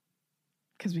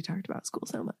 Because we talked about school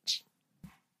so much.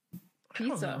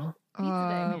 Pizza.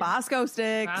 Bosco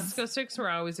sticks. Bosco sticks were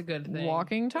always a good thing.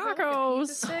 Walking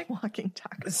tacos. Walking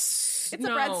tacos. It's a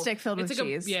No, breadstick filled with it's like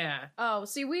cheese. Yeah. Oh,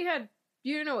 see, we had.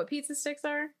 You know what pizza sticks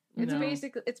are? It's No.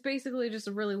 basically just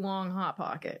a really long hot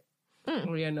pocket.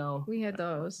 Oh, yeah, no. We had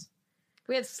those.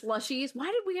 We had slushies. Why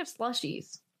did we have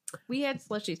slushies? We had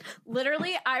slushies.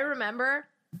 Literally, I remember,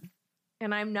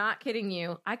 and I'm not kidding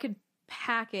you, I could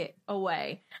pack it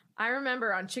away. I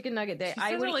remember on Chicken Nugget Day, She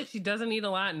says it like she doesn't eat a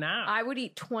lot now. I would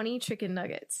eat 20 chicken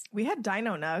nuggets We had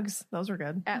Dino Nugs. Those were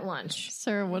good. at lunch.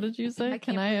 Sarah, what did you say? I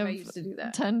Can can't I believe have I used to do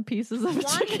that. 10 pieces of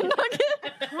 20? chicken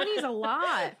nugget? 20 is a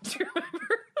lot. Do you remember?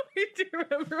 We do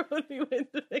remember when we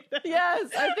went to McDonald's. Yes,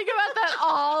 I think about that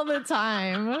all the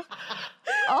time.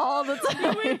 All the We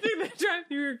time. went through the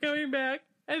drive-thru. We were coming back,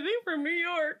 I think from New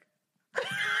York.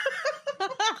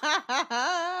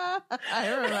 I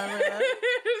remember that.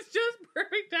 It was just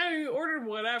perfect timing. We ordered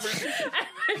whatever. And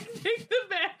I take the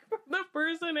bag from the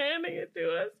person handing it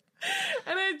to us.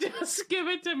 And I just give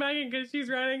it to Megan because she's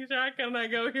riding shotgun. And I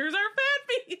go, here's our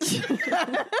fat piece.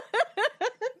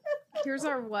 Here's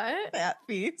our what? Fat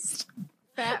feast.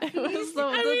 Fat It was the-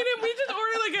 I mean, and we just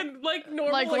ordered like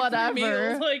normal Like three whatever.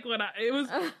 meals. Like what? It was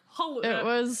hilarious. It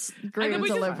was And great then we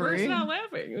just delivery. burst out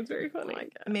laughing. It was very funny.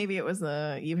 Maybe it was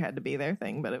a you had to be there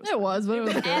thing, but it was. But it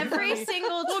was good. Every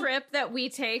single trip that we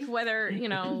take, whether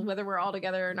we're all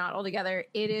together or not all together,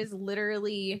 it is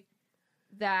literally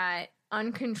that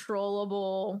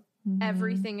uncontrollable.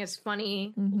 Everything is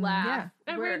funny. Laugh.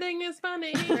 Everything is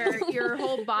funny. Where your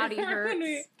whole body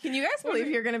hurts. Can you guys believe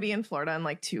you're going to be in Florida in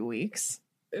like 2 weeks?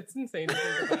 It's insane to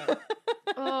think about.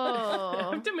 I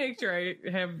Oh, have to make sure I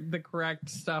have the correct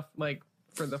stuff like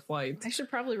for the flight. I should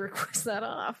probably request that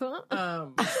off. Huh?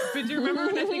 But do you remember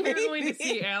when I think we were going to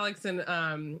see Alex in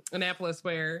Annapolis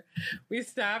where we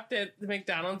stopped at the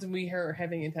McDonald's and we were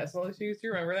having intestinal issues? Do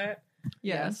you remember that?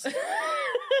 Yes.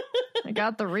 I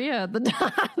got the Rhea at the dance.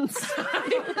 I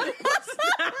was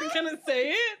not gonna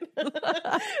say it, but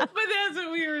that's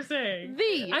what we were saying.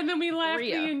 And then we laughed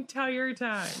Rhea. the entire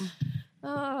time.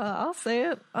 I'll say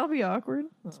it. I'll be awkward.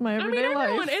 It's my everyday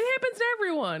everyone. life. It happens to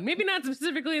everyone. Maybe not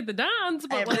specifically at the Dons,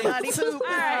 but like. Everybody poop. All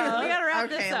right, we gotta wrap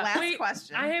okay, this up. last Wait,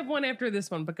 question. I have one after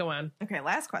this one, but go on. Okay,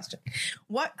 last question.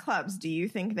 What clubs do you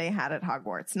think they had at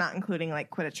Hogwarts? Not including like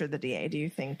Quidditch or the DA. Do you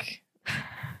think?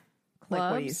 Like,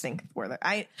 what do you Clubs? think were there?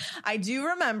 I do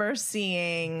remember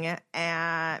seeing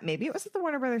at maybe it was at the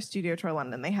Warner Brothers Studio Tour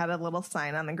London. They had a little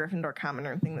sign on the Gryffindor common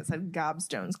room thing that said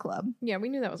Gobstones Club. Yeah, we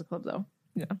knew that was a club though.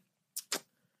 Yeah.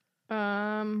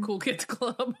 Cool Kids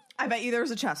Club. I bet you there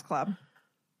was a chess club,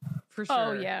 For sure.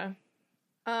 Oh yeah.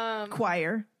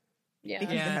 choir. Yeah.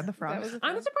 Because Yeah. they had the That frogs. was a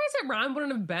I'm thing. surprised that Ron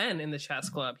wouldn't have been in the chess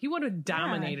club. He would have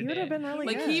dominated he would have it. been really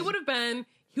like good. he would have been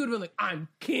like, I'm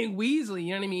King Weasley.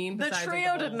 You know what I mean? The Besides, like, trio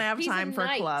whole- didn't have He's a time for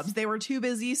knight. clubs. They were too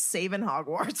busy saving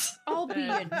Hogwarts. I'll be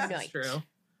a That's knight. true.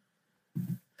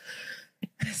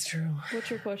 That's true. What's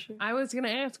your question? I was gonna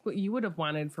ask what you would have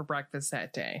wanted for breakfast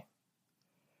that day.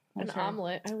 An What's your-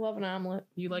 omelet. I love an omelet.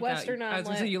 You like Western I was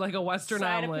gonna say omelet. you like a Western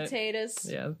Side omelet. of potatoes.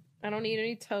 Yeah. I don't need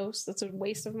any toast. That's a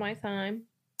waste of my time.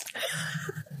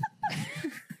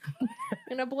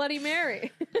 And a Bloody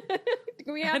Mary.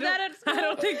 Can we have that at school? I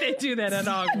don't think they do that at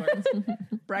Hogwarts.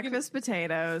 Breakfast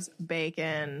potatoes,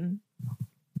 bacon,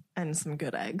 and some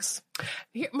good eggs.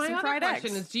 Here, my Some other fried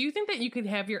question eggs. is: do you think that you could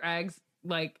have your eggs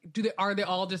like? Are they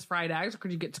all just fried eggs, or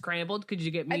could you get scrambled? Could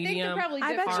you get I think they're medium? probably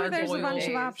I bet you different there's a bunch of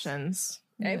days. options.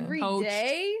 Every Poached.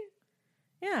 day?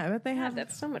 Yeah, I bet they God, have.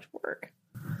 that's so much work.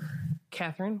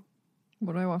 Catherine,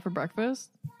 What do I want for breakfast?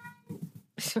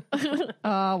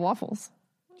 Waffles.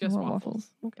 just I want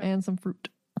waffles. Okay. And some fruit.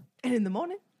 And in the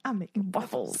morning, I'm making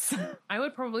waffles. I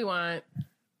would probably want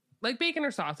like bacon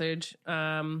or sausage,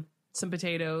 some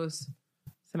potatoes,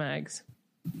 some eggs.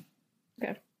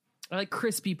 Okay. I like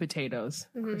crispy potatoes.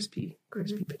 Mhm.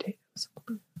 Crispy potatoes.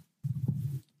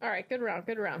 All right, good round,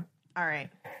 good round. All right.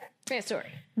 Fan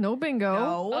story. No bingo.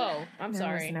 No. Oh, I'm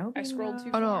There was sorry. no I scrolled bingo. too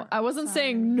Oh far. no, I wasn't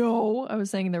saying no. I was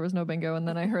saying there was no bingo, and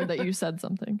then I heard that you said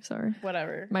something. Sorry.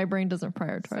 Whatever. My brain doesn't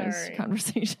prioritize Sorry.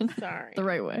 conversation Sorry. the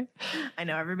right way. I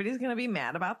know everybody's going to be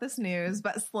mad about this news,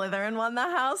 but Slytherin won the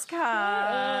house cup.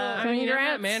 I mean, you're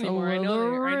not mad anymore. I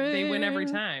know they win every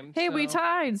Slytherin. time. Hey, we so.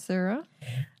 tied, Sarah.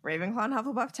 Ravenclaw and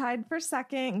Hufflepuff tied for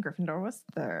second, and Gryffindor was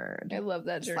third. I love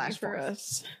that journey Slash for fourth.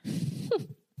 us.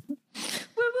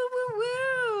 Woo, woo,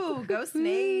 woo, woo. Go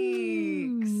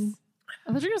Snakes.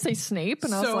 I thought you were gonna say Snape,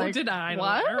 and I was So like, did I.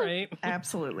 What? All right.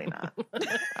 Absolutely not.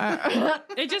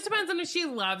 It just depends on if she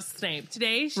loves Snape.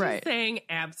 Today she's Right. saying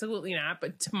absolutely not,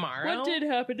 but tomorrow.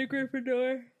 happen to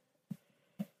Gryffindor?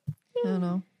 I don't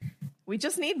know. We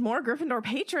just need more Gryffindor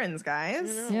patrons,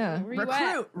 guys. Yeah. Where you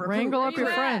at? Recruit. Wrangle up Where your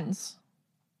you at? friends.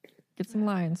 Get some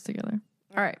lions together.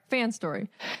 All right, fan story.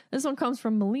 This one comes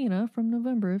from Melina from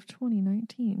November of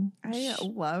 2019. I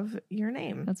love your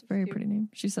name. That's a very pretty name.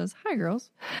 She says, "Hi,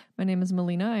 girls. My name is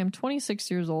Melina. I am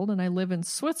 26 years old and I live in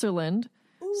Switzerland.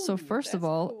 So first of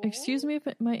all, excuse me if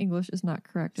my English is not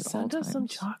correct at all Send us times." some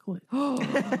chocolate.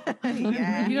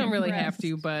 Yeah. You don't really have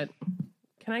to, but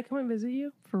can I come and visit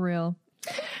you? For real.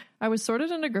 I was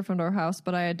sorted into Gryffindor house,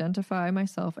 but I identify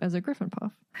myself as a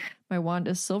Gryffindpuff. My wand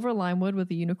is silver limewood with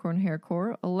a unicorn hair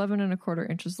core, 11 1/4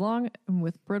 inches long, and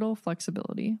with brittle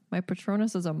flexibility. My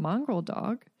Patronus is a mongrel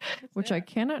dog, which I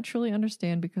cannot truly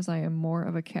understand because I am more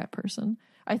of a cat person.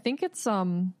 I think it's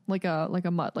like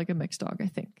a mutt, like a mixed dog, I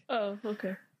think. Oh,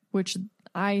 okay. Which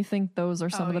I think those are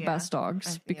some Oh, of the yeah. best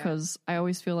dogs because I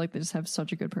always feel like they just have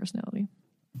such a good personality.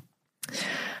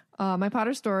 My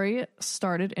Potter story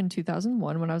started in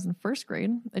 2001 when I was in first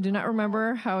grade. I do not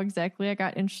remember how exactly I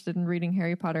got interested in reading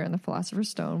Harry Potter and the Philosopher's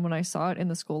Stone when I saw it in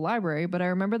the school library, but I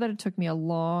remember that it took me a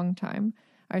long time.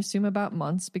 I assume about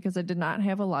months because I did not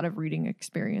have a lot of reading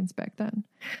experience back then.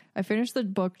 I finished the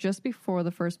book just before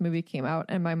the first movie came out,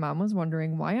 and my mom was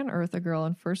wondering why on earth a girl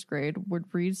in first grade would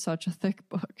read such a thick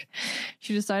book.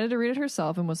 She decided to read it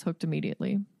herself and was hooked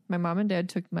immediately. My mom and dad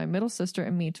took my middle sister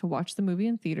and me to watch the movie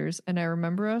in theaters, and I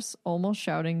remember us almost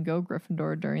shouting "Go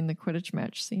Gryffindor" during the Quidditch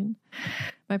match scene.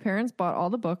 My parents bought all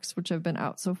the books, which have been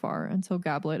out so far, until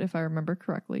Goblet, if I remember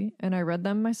correctly, and I read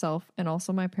them myself, and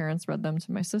also my parents read them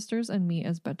to my sisters and me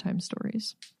as bedtime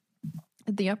stories.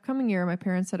 At the upcoming year, my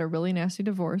parents had a really nasty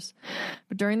divorce,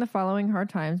 but during the following hard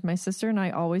times, my sister and I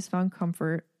always found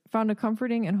a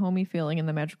comforting and homey feeling in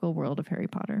the magical world of Harry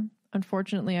Potter.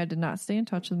 Unfortunately, I did not stay in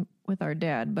touch with our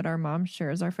dad, but our mom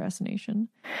shares our fascination.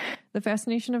 The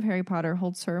fascination of Harry Potter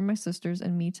holds her and my sisters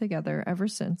and me together ever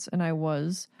since, and it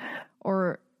was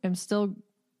or is still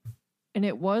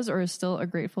a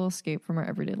grateful escape from our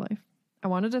everyday life. I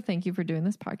wanted to thank you for doing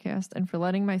this podcast and for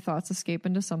letting my thoughts escape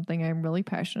into something I'm really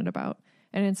passionate about,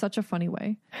 and in such a funny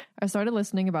way. I started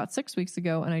listening about 6 weeks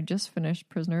ago, and I just finished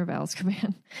Prisoner of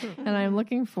Azkaban, and I'm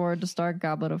looking forward to start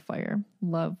Goblet of Fire.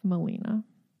 Love, Melina.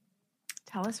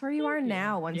 Tell us where you are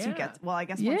now once you get, well, I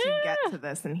guess once you get to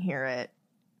this and hear it,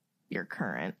 you're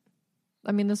current.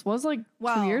 I mean, this was like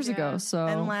 2 years ago, so.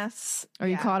 Unless. Are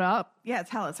you caught up? Yeah,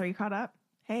 tell us. Are you caught up?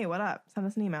 Hey, what up? Send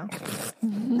us an email.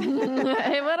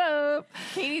 Hey, what up?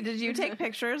 Katie, did you take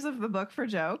pictures of the book for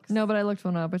jokes? No, but I looked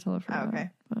one up. I totally forgot.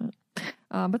 Okay.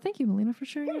 But thank you, Melina, for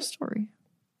sharing your story.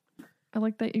 I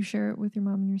like that you share it with your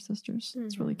mom and your sisters.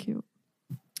 It's really cute.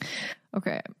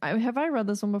 Okay. Have I read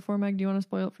this one before, Meg? Do you want to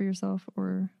spoil it for yourself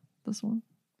or this one?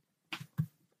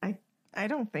 I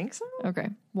don't think so. Okay.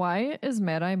 Why is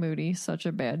Mad-Eye Moody such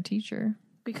a bad teacher?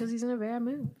 Because he's in a bad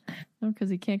mood. No, because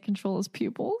he can't control his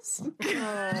pupils.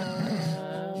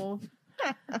 Oh.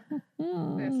 Sarah,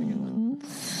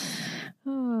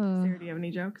 do you have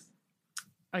any jokes?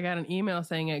 I got an email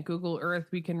saying at Google Earth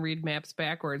we can read maps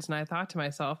backwards, and I thought to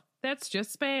myself, that's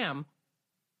just spam.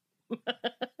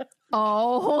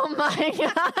 Oh my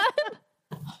God.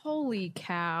 Holy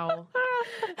cow.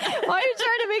 Why are you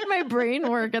trying to make my brain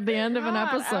work at the end of an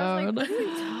episode?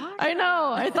 I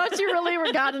know. I thought you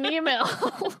really got an email.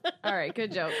 All right,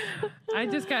 good joke. I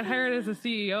just got hired as the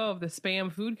CEO of the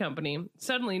spam food company.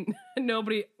 Suddenly,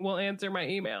 nobody will answer my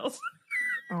emails.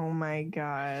 Oh my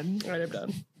God. All right, I'm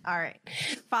done. All right.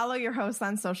 Follow your hosts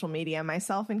on social media.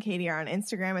 Myself and Katie are on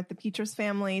Instagram at the Petras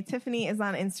Family. Tiffany is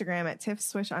on Instagram at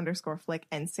tiffswish_flick.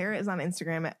 And Sarah is on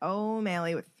Instagram at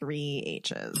O'Malley with 3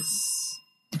 H's.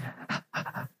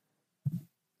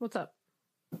 What's up?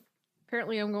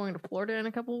 Apparently I'm going to Florida in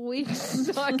a couple of weeks,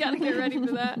 so I gotta get ready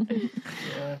for that.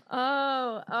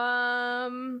 Yeah.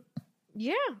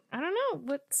 Yeah, I don't know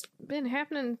what's been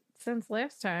happening since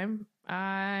last time.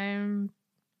 I'm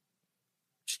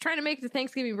just trying to make the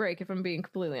Thanksgiving break, if I'm being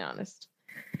completely honest.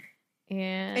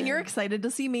 And you're excited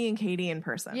to see me and Katie in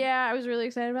person. Yeah, I was really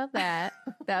excited about that.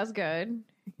 That was good.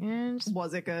 And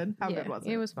Was it good? How good was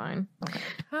it? It was fine.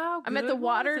 How I'm at the good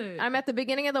water. was it? I'm at the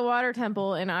beginning of the water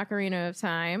temple in Ocarina of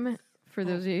Time. For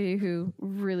those of you who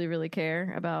really, really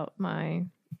care about my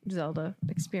Zelda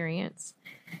experience,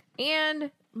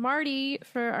 and Marty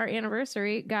for our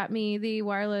anniversary got me the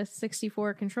wireless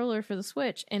 64 controller for the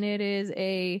Switch, and it is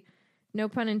a, no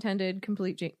pun intended,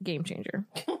 complete game changer.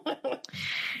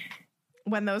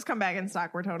 When those come back in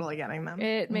stock, we're totally getting them.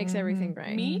 It makes everything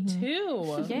right. Me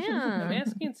too. Yeah. I'm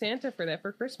asking Santa for that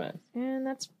for Christmas. And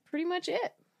that's pretty much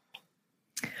it.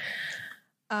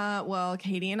 Well,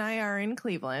 Katie and I are in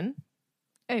Cleveland,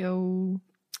 Ayo.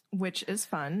 which is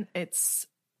fun. It's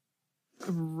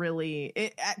really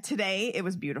today it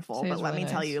was beautiful, Today's but let really me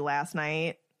tell nice. you, last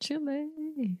night Chile.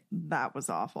 that was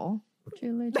awful.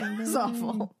 Chile. That was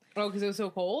awful. Oh, because it was so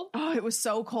cold? Oh, it was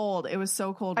so cold. It was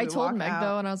so cold. I We told walk Meg out-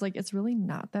 though, and I was like, it's really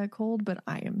not that cold, but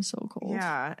I am so cold.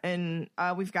 Yeah, and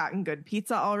we've gotten good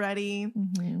pizza already.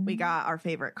 Mhm. We got our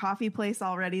favorite coffee place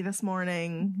already this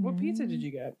morning. What pizza did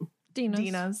you get? Dina's.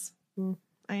 Dina's.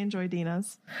 I enjoy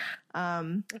Dina's.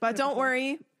 But don't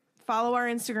worry. Follow our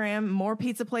Instagram. More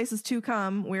pizza places to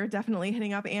come. We're definitely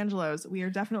hitting up Angelo's. We are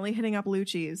definitely hitting up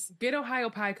Lucci's. Get Ohio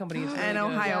Pie Company. It's really And good.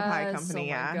 Ohio Pie Yes, Company.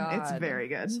 oh my Yeah, it's God. very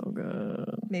good. So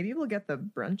good. Maybe we'll get the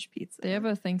brunch pizza. They have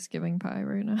a Thanksgiving pie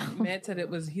right now. Matt said it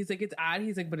was, he's like, it's odd.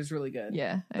 He's like, but it's really good.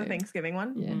 Yeah. the Thanksgiving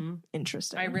one. Yeah. Mhm.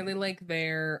 Interesting. I really like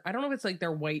their, I don't know if it's like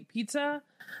their white pizza,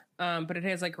 but it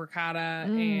has like ricotta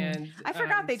Mm. and I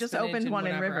forgot they just spinach opened and one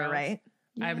in whatever River, else. right?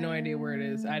 I have no idea where it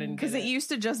is. I didn't Because get it used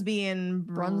to just be in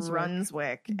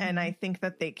Brunswick, and I think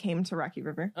that they came to Rocky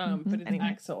River. But it's Anyway.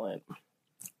 excellent.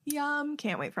 Yum!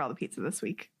 Can't wait for all the pizza this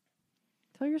week.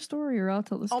 Tell your story or I'll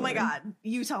tell the story. Oh my god,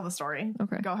 you tell the story.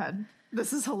 Okay. Go ahead.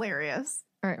 This is hilarious.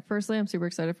 All right. Firstly, I'm super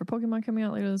excited for Pokemon coming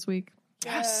out later this week.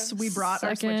 Yes, we brought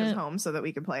our Second- Switches home so that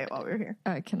we could play it while we were here.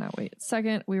 I cannot wait.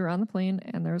 Second, we were on the plane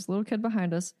and there was a little kid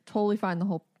behind us. Totally fine the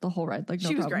whole ride. Like no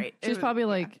She was problem. great. She was probably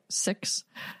like 6.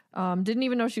 Didn't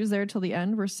even know she was there till the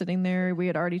end. We're sitting there. We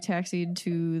had already taxied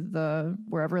to the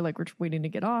wherever. Like we're waiting to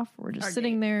get off. We're just Our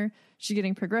sitting there. She's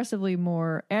getting progressively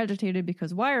more agitated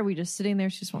because why are we just sitting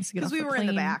there? She just wants to get off. Because we the were in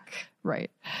the plane. back.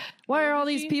 Right. Why are all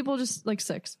was these she? people just like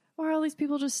 6? Why are all these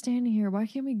people just standing here? Why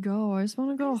can't we go? I just want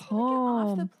to go Off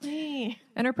home. the plane.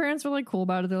 And her parents were like cool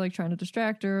about it. They're like trying to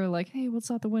distract her, like, hey,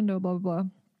 what's out the window, blah, blah, blah.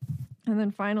 And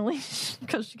then finally,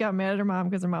 because she got mad at her mom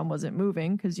because her mom wasn't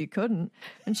moving because you couldn't.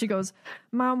 And she goes,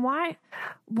 Mom, why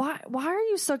are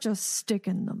you such a stick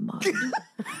in the mud?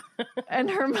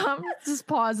 And her mom just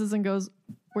pauses and goes,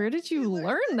 where did you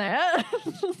learn that?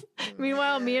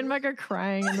 Meanwhile, me and Meg are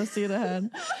crying in the seat ahead.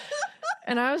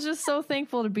 And I was just so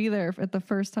thankful to be there at the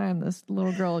first time this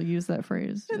little girl used that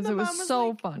phrase. And Because the it was mom was so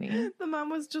like- funny. The mom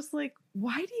was just like,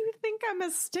 why do you think I'm a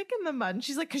stick in the mud? And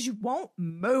she's like, because you won't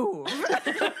move.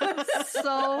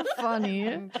 So funny.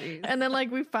 And then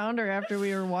like we found her after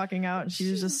we were walking out and she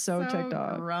was just so ticked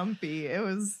off. grumpy. It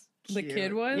was The cute.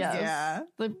 kid was? Yes. Yeah.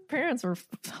 The parents were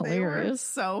They were hilarious.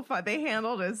 so fun. They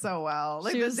handled it so well.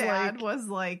 Like She the was dad like- was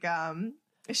like,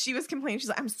 she was complaining. She's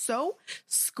like, I'm so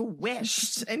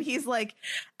squished. And he's like,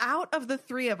 out of the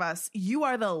 3 of us, you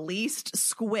are the least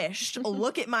squished.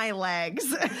 Look at my legs.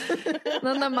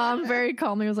 Then the mom very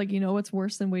calmly was like, you know what's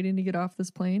worse than waiting to get off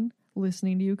this plane?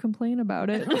 Listening to you complain about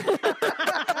it.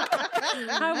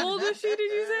 How old is she, did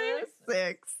you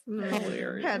say? 6.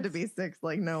 Hilarious. Had to be 6.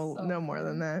 Like no more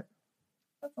than that.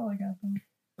 That's all I got. Then.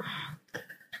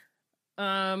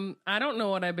 I don't know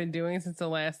what I've been doing since the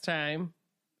last time,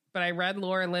 but I read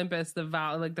Lore Olympus,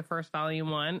 the first volume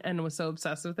 1, and was so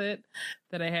obsessed with it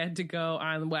that I had to go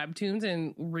on Webtoons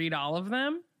and read all of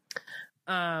them.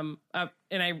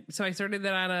 So I started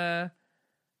that on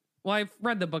I've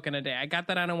read the book in a day. I got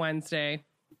that on a Wednesday,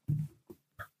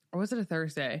 or was it a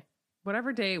Thursday? What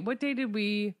day did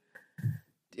we?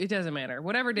 It doesn't matter.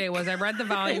 Whatever day it was, I read the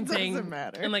volume It thing doesn't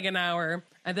matter. in like an hour.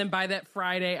 And then by that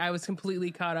Friday, I was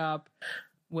completely caught up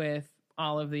with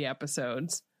all of the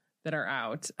episodes that are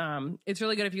out. It's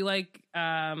really good if you like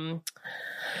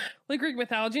Greek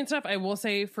mythology and stuff. I will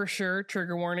say for sure,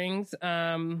 trigger warnings.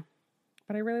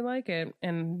 But I really like it.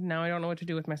 And now I don't know what to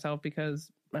do with myself because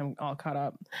I'm all caught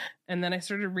up. And then I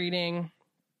started reading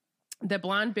the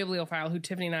blonde bibliophile who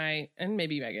Tiffany and I, and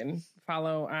maybe Megan,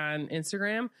 follow on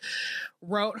Instagram,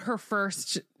 wrote her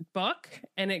first book,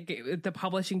 and the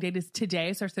publishing date is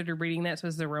today. So I started reading that. So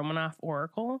it's the Romanoff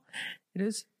Oracle. It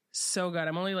is so good.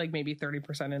 I'm only like maybe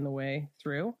 30% in the way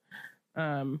through. But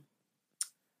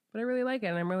I really like it,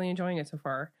 and I'm really enjoying it so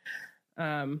far.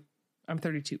 I'm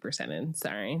 32% in.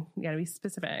 Sorry. You gotta be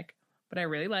specific. But I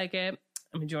really like it.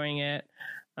 I'm enjoying it.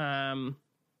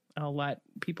 I'll let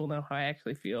people know how I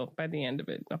actually feel by the end of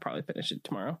it. I'll probably finish it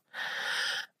tomorrow.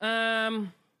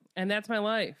 And that's my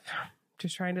life.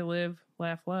 Just trying to live,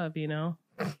 laugh, love, you know?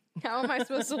 How am I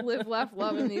supposed to live, laugh,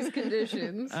 love in these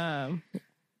conditions? I'm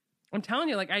telling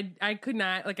you, like, I could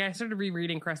not, like, I started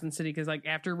rereading Crescent City because, like,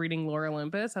 after reading Lore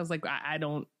Olympus, I was like, I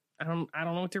don't know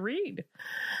what to read.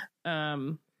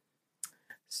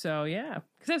 So yeah,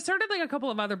 because I've started like a couple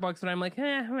of other books, but I'm like,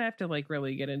 I'm gonna have to like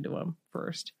really get into them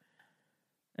first.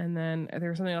 And then there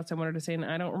was something else I wanted to say, and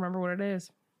I don't remember what it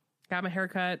is. Got my hair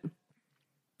cut,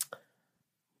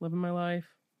 living my life,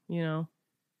 you know,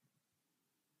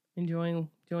 enjoying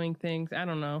things. I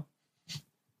don't know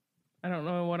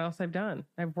what else I've done.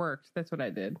 I've worked. That's what I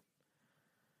did.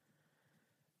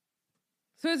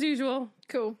 So as usual,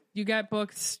 Cool. you got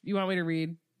books you want me to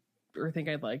read or think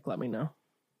I'd like, let me know.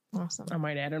 Awesome. I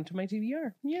might add them to my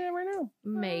TBR. You never know.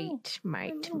 Might.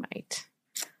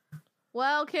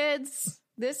 Well, kids,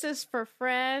 this is for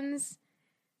friends.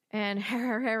 And I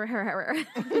was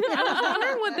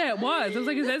wondering what that was. I was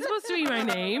like, is that supposed to be my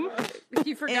name?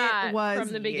 you forgot It was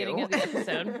from the beginning you. of the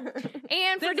episode.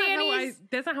 And for Danny's,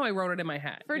 That's not how I wrote it in my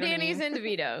head. for You know what I Danny's mean?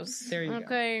 DeVitos. There you go.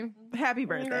 Okay. Happy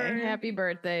birthday. Happy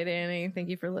birthday, Danny. Thank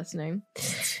you for listening.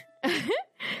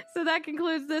 So that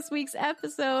concludes this week's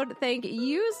episode. Thank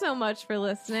you so much for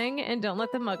listening, and don't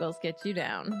let the muggles get you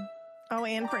down. Oh,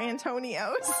 and for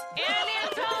Antonio's. And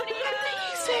Antonio!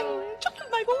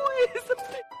 My voice.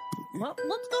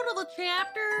 Let's go to the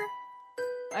chapter.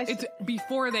 It's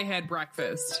before they had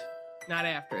breakfast, not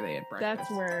after they had breakfast.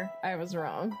 That's where I was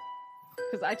wrong.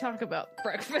 Because I talk about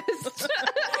breakfast. That's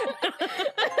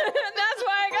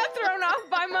why I got thrown off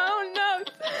by my own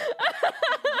notes.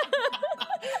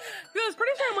 I was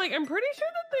pretty sure. I'm pretty sure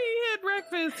that they had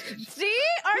breakfast. See?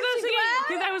 Aren't you glad?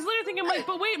 Because I was literally thinking, like,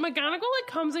 but wait, McGonagall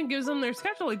comes and gives them their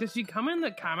schedule. Like, does she come in the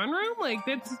common room? Like,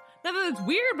 that's not that it's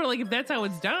weird, but like, if that's how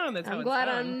it's done, that's how I'm it's glad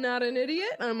done. I'm not an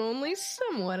idiot. I'm only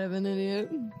somewhat of an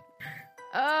idiot.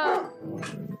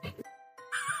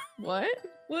 What?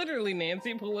 Literally,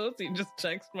 Nancy Pelosi just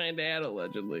texted my dad,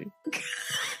 allegedly.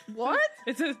 What?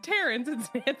 It says, Terrence, it's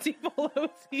Nancy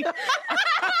Pelosi.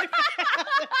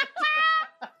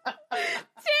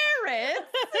 Terrence!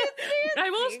 I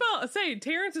will say,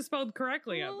 Terrence is spelled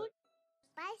correctly. On it.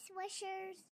 Bye,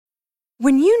 Swishers.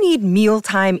 When you need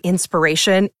mealtime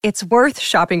inspiration, it's worth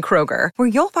shopping Kroger, where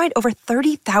you'll find over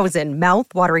 30,000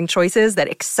 mouth-watering choices that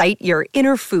excite your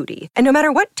inner foodie. And no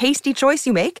matter what tasty choice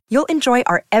you make, you'll enjoy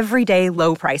our everyday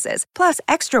low prices, plus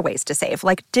extra ways to save,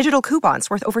 like digital coupons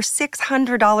worth over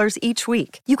 $600 each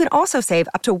week. You can also save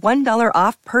up to $1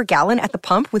 off per gallon at the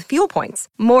pump with fuel points.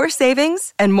 More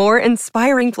savings and more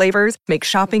inspiring flavors make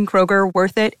shopping Kroger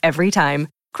worth it every time.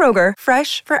 Kroger,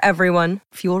 fresh for everyone.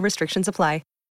 Fuel restrictions apply.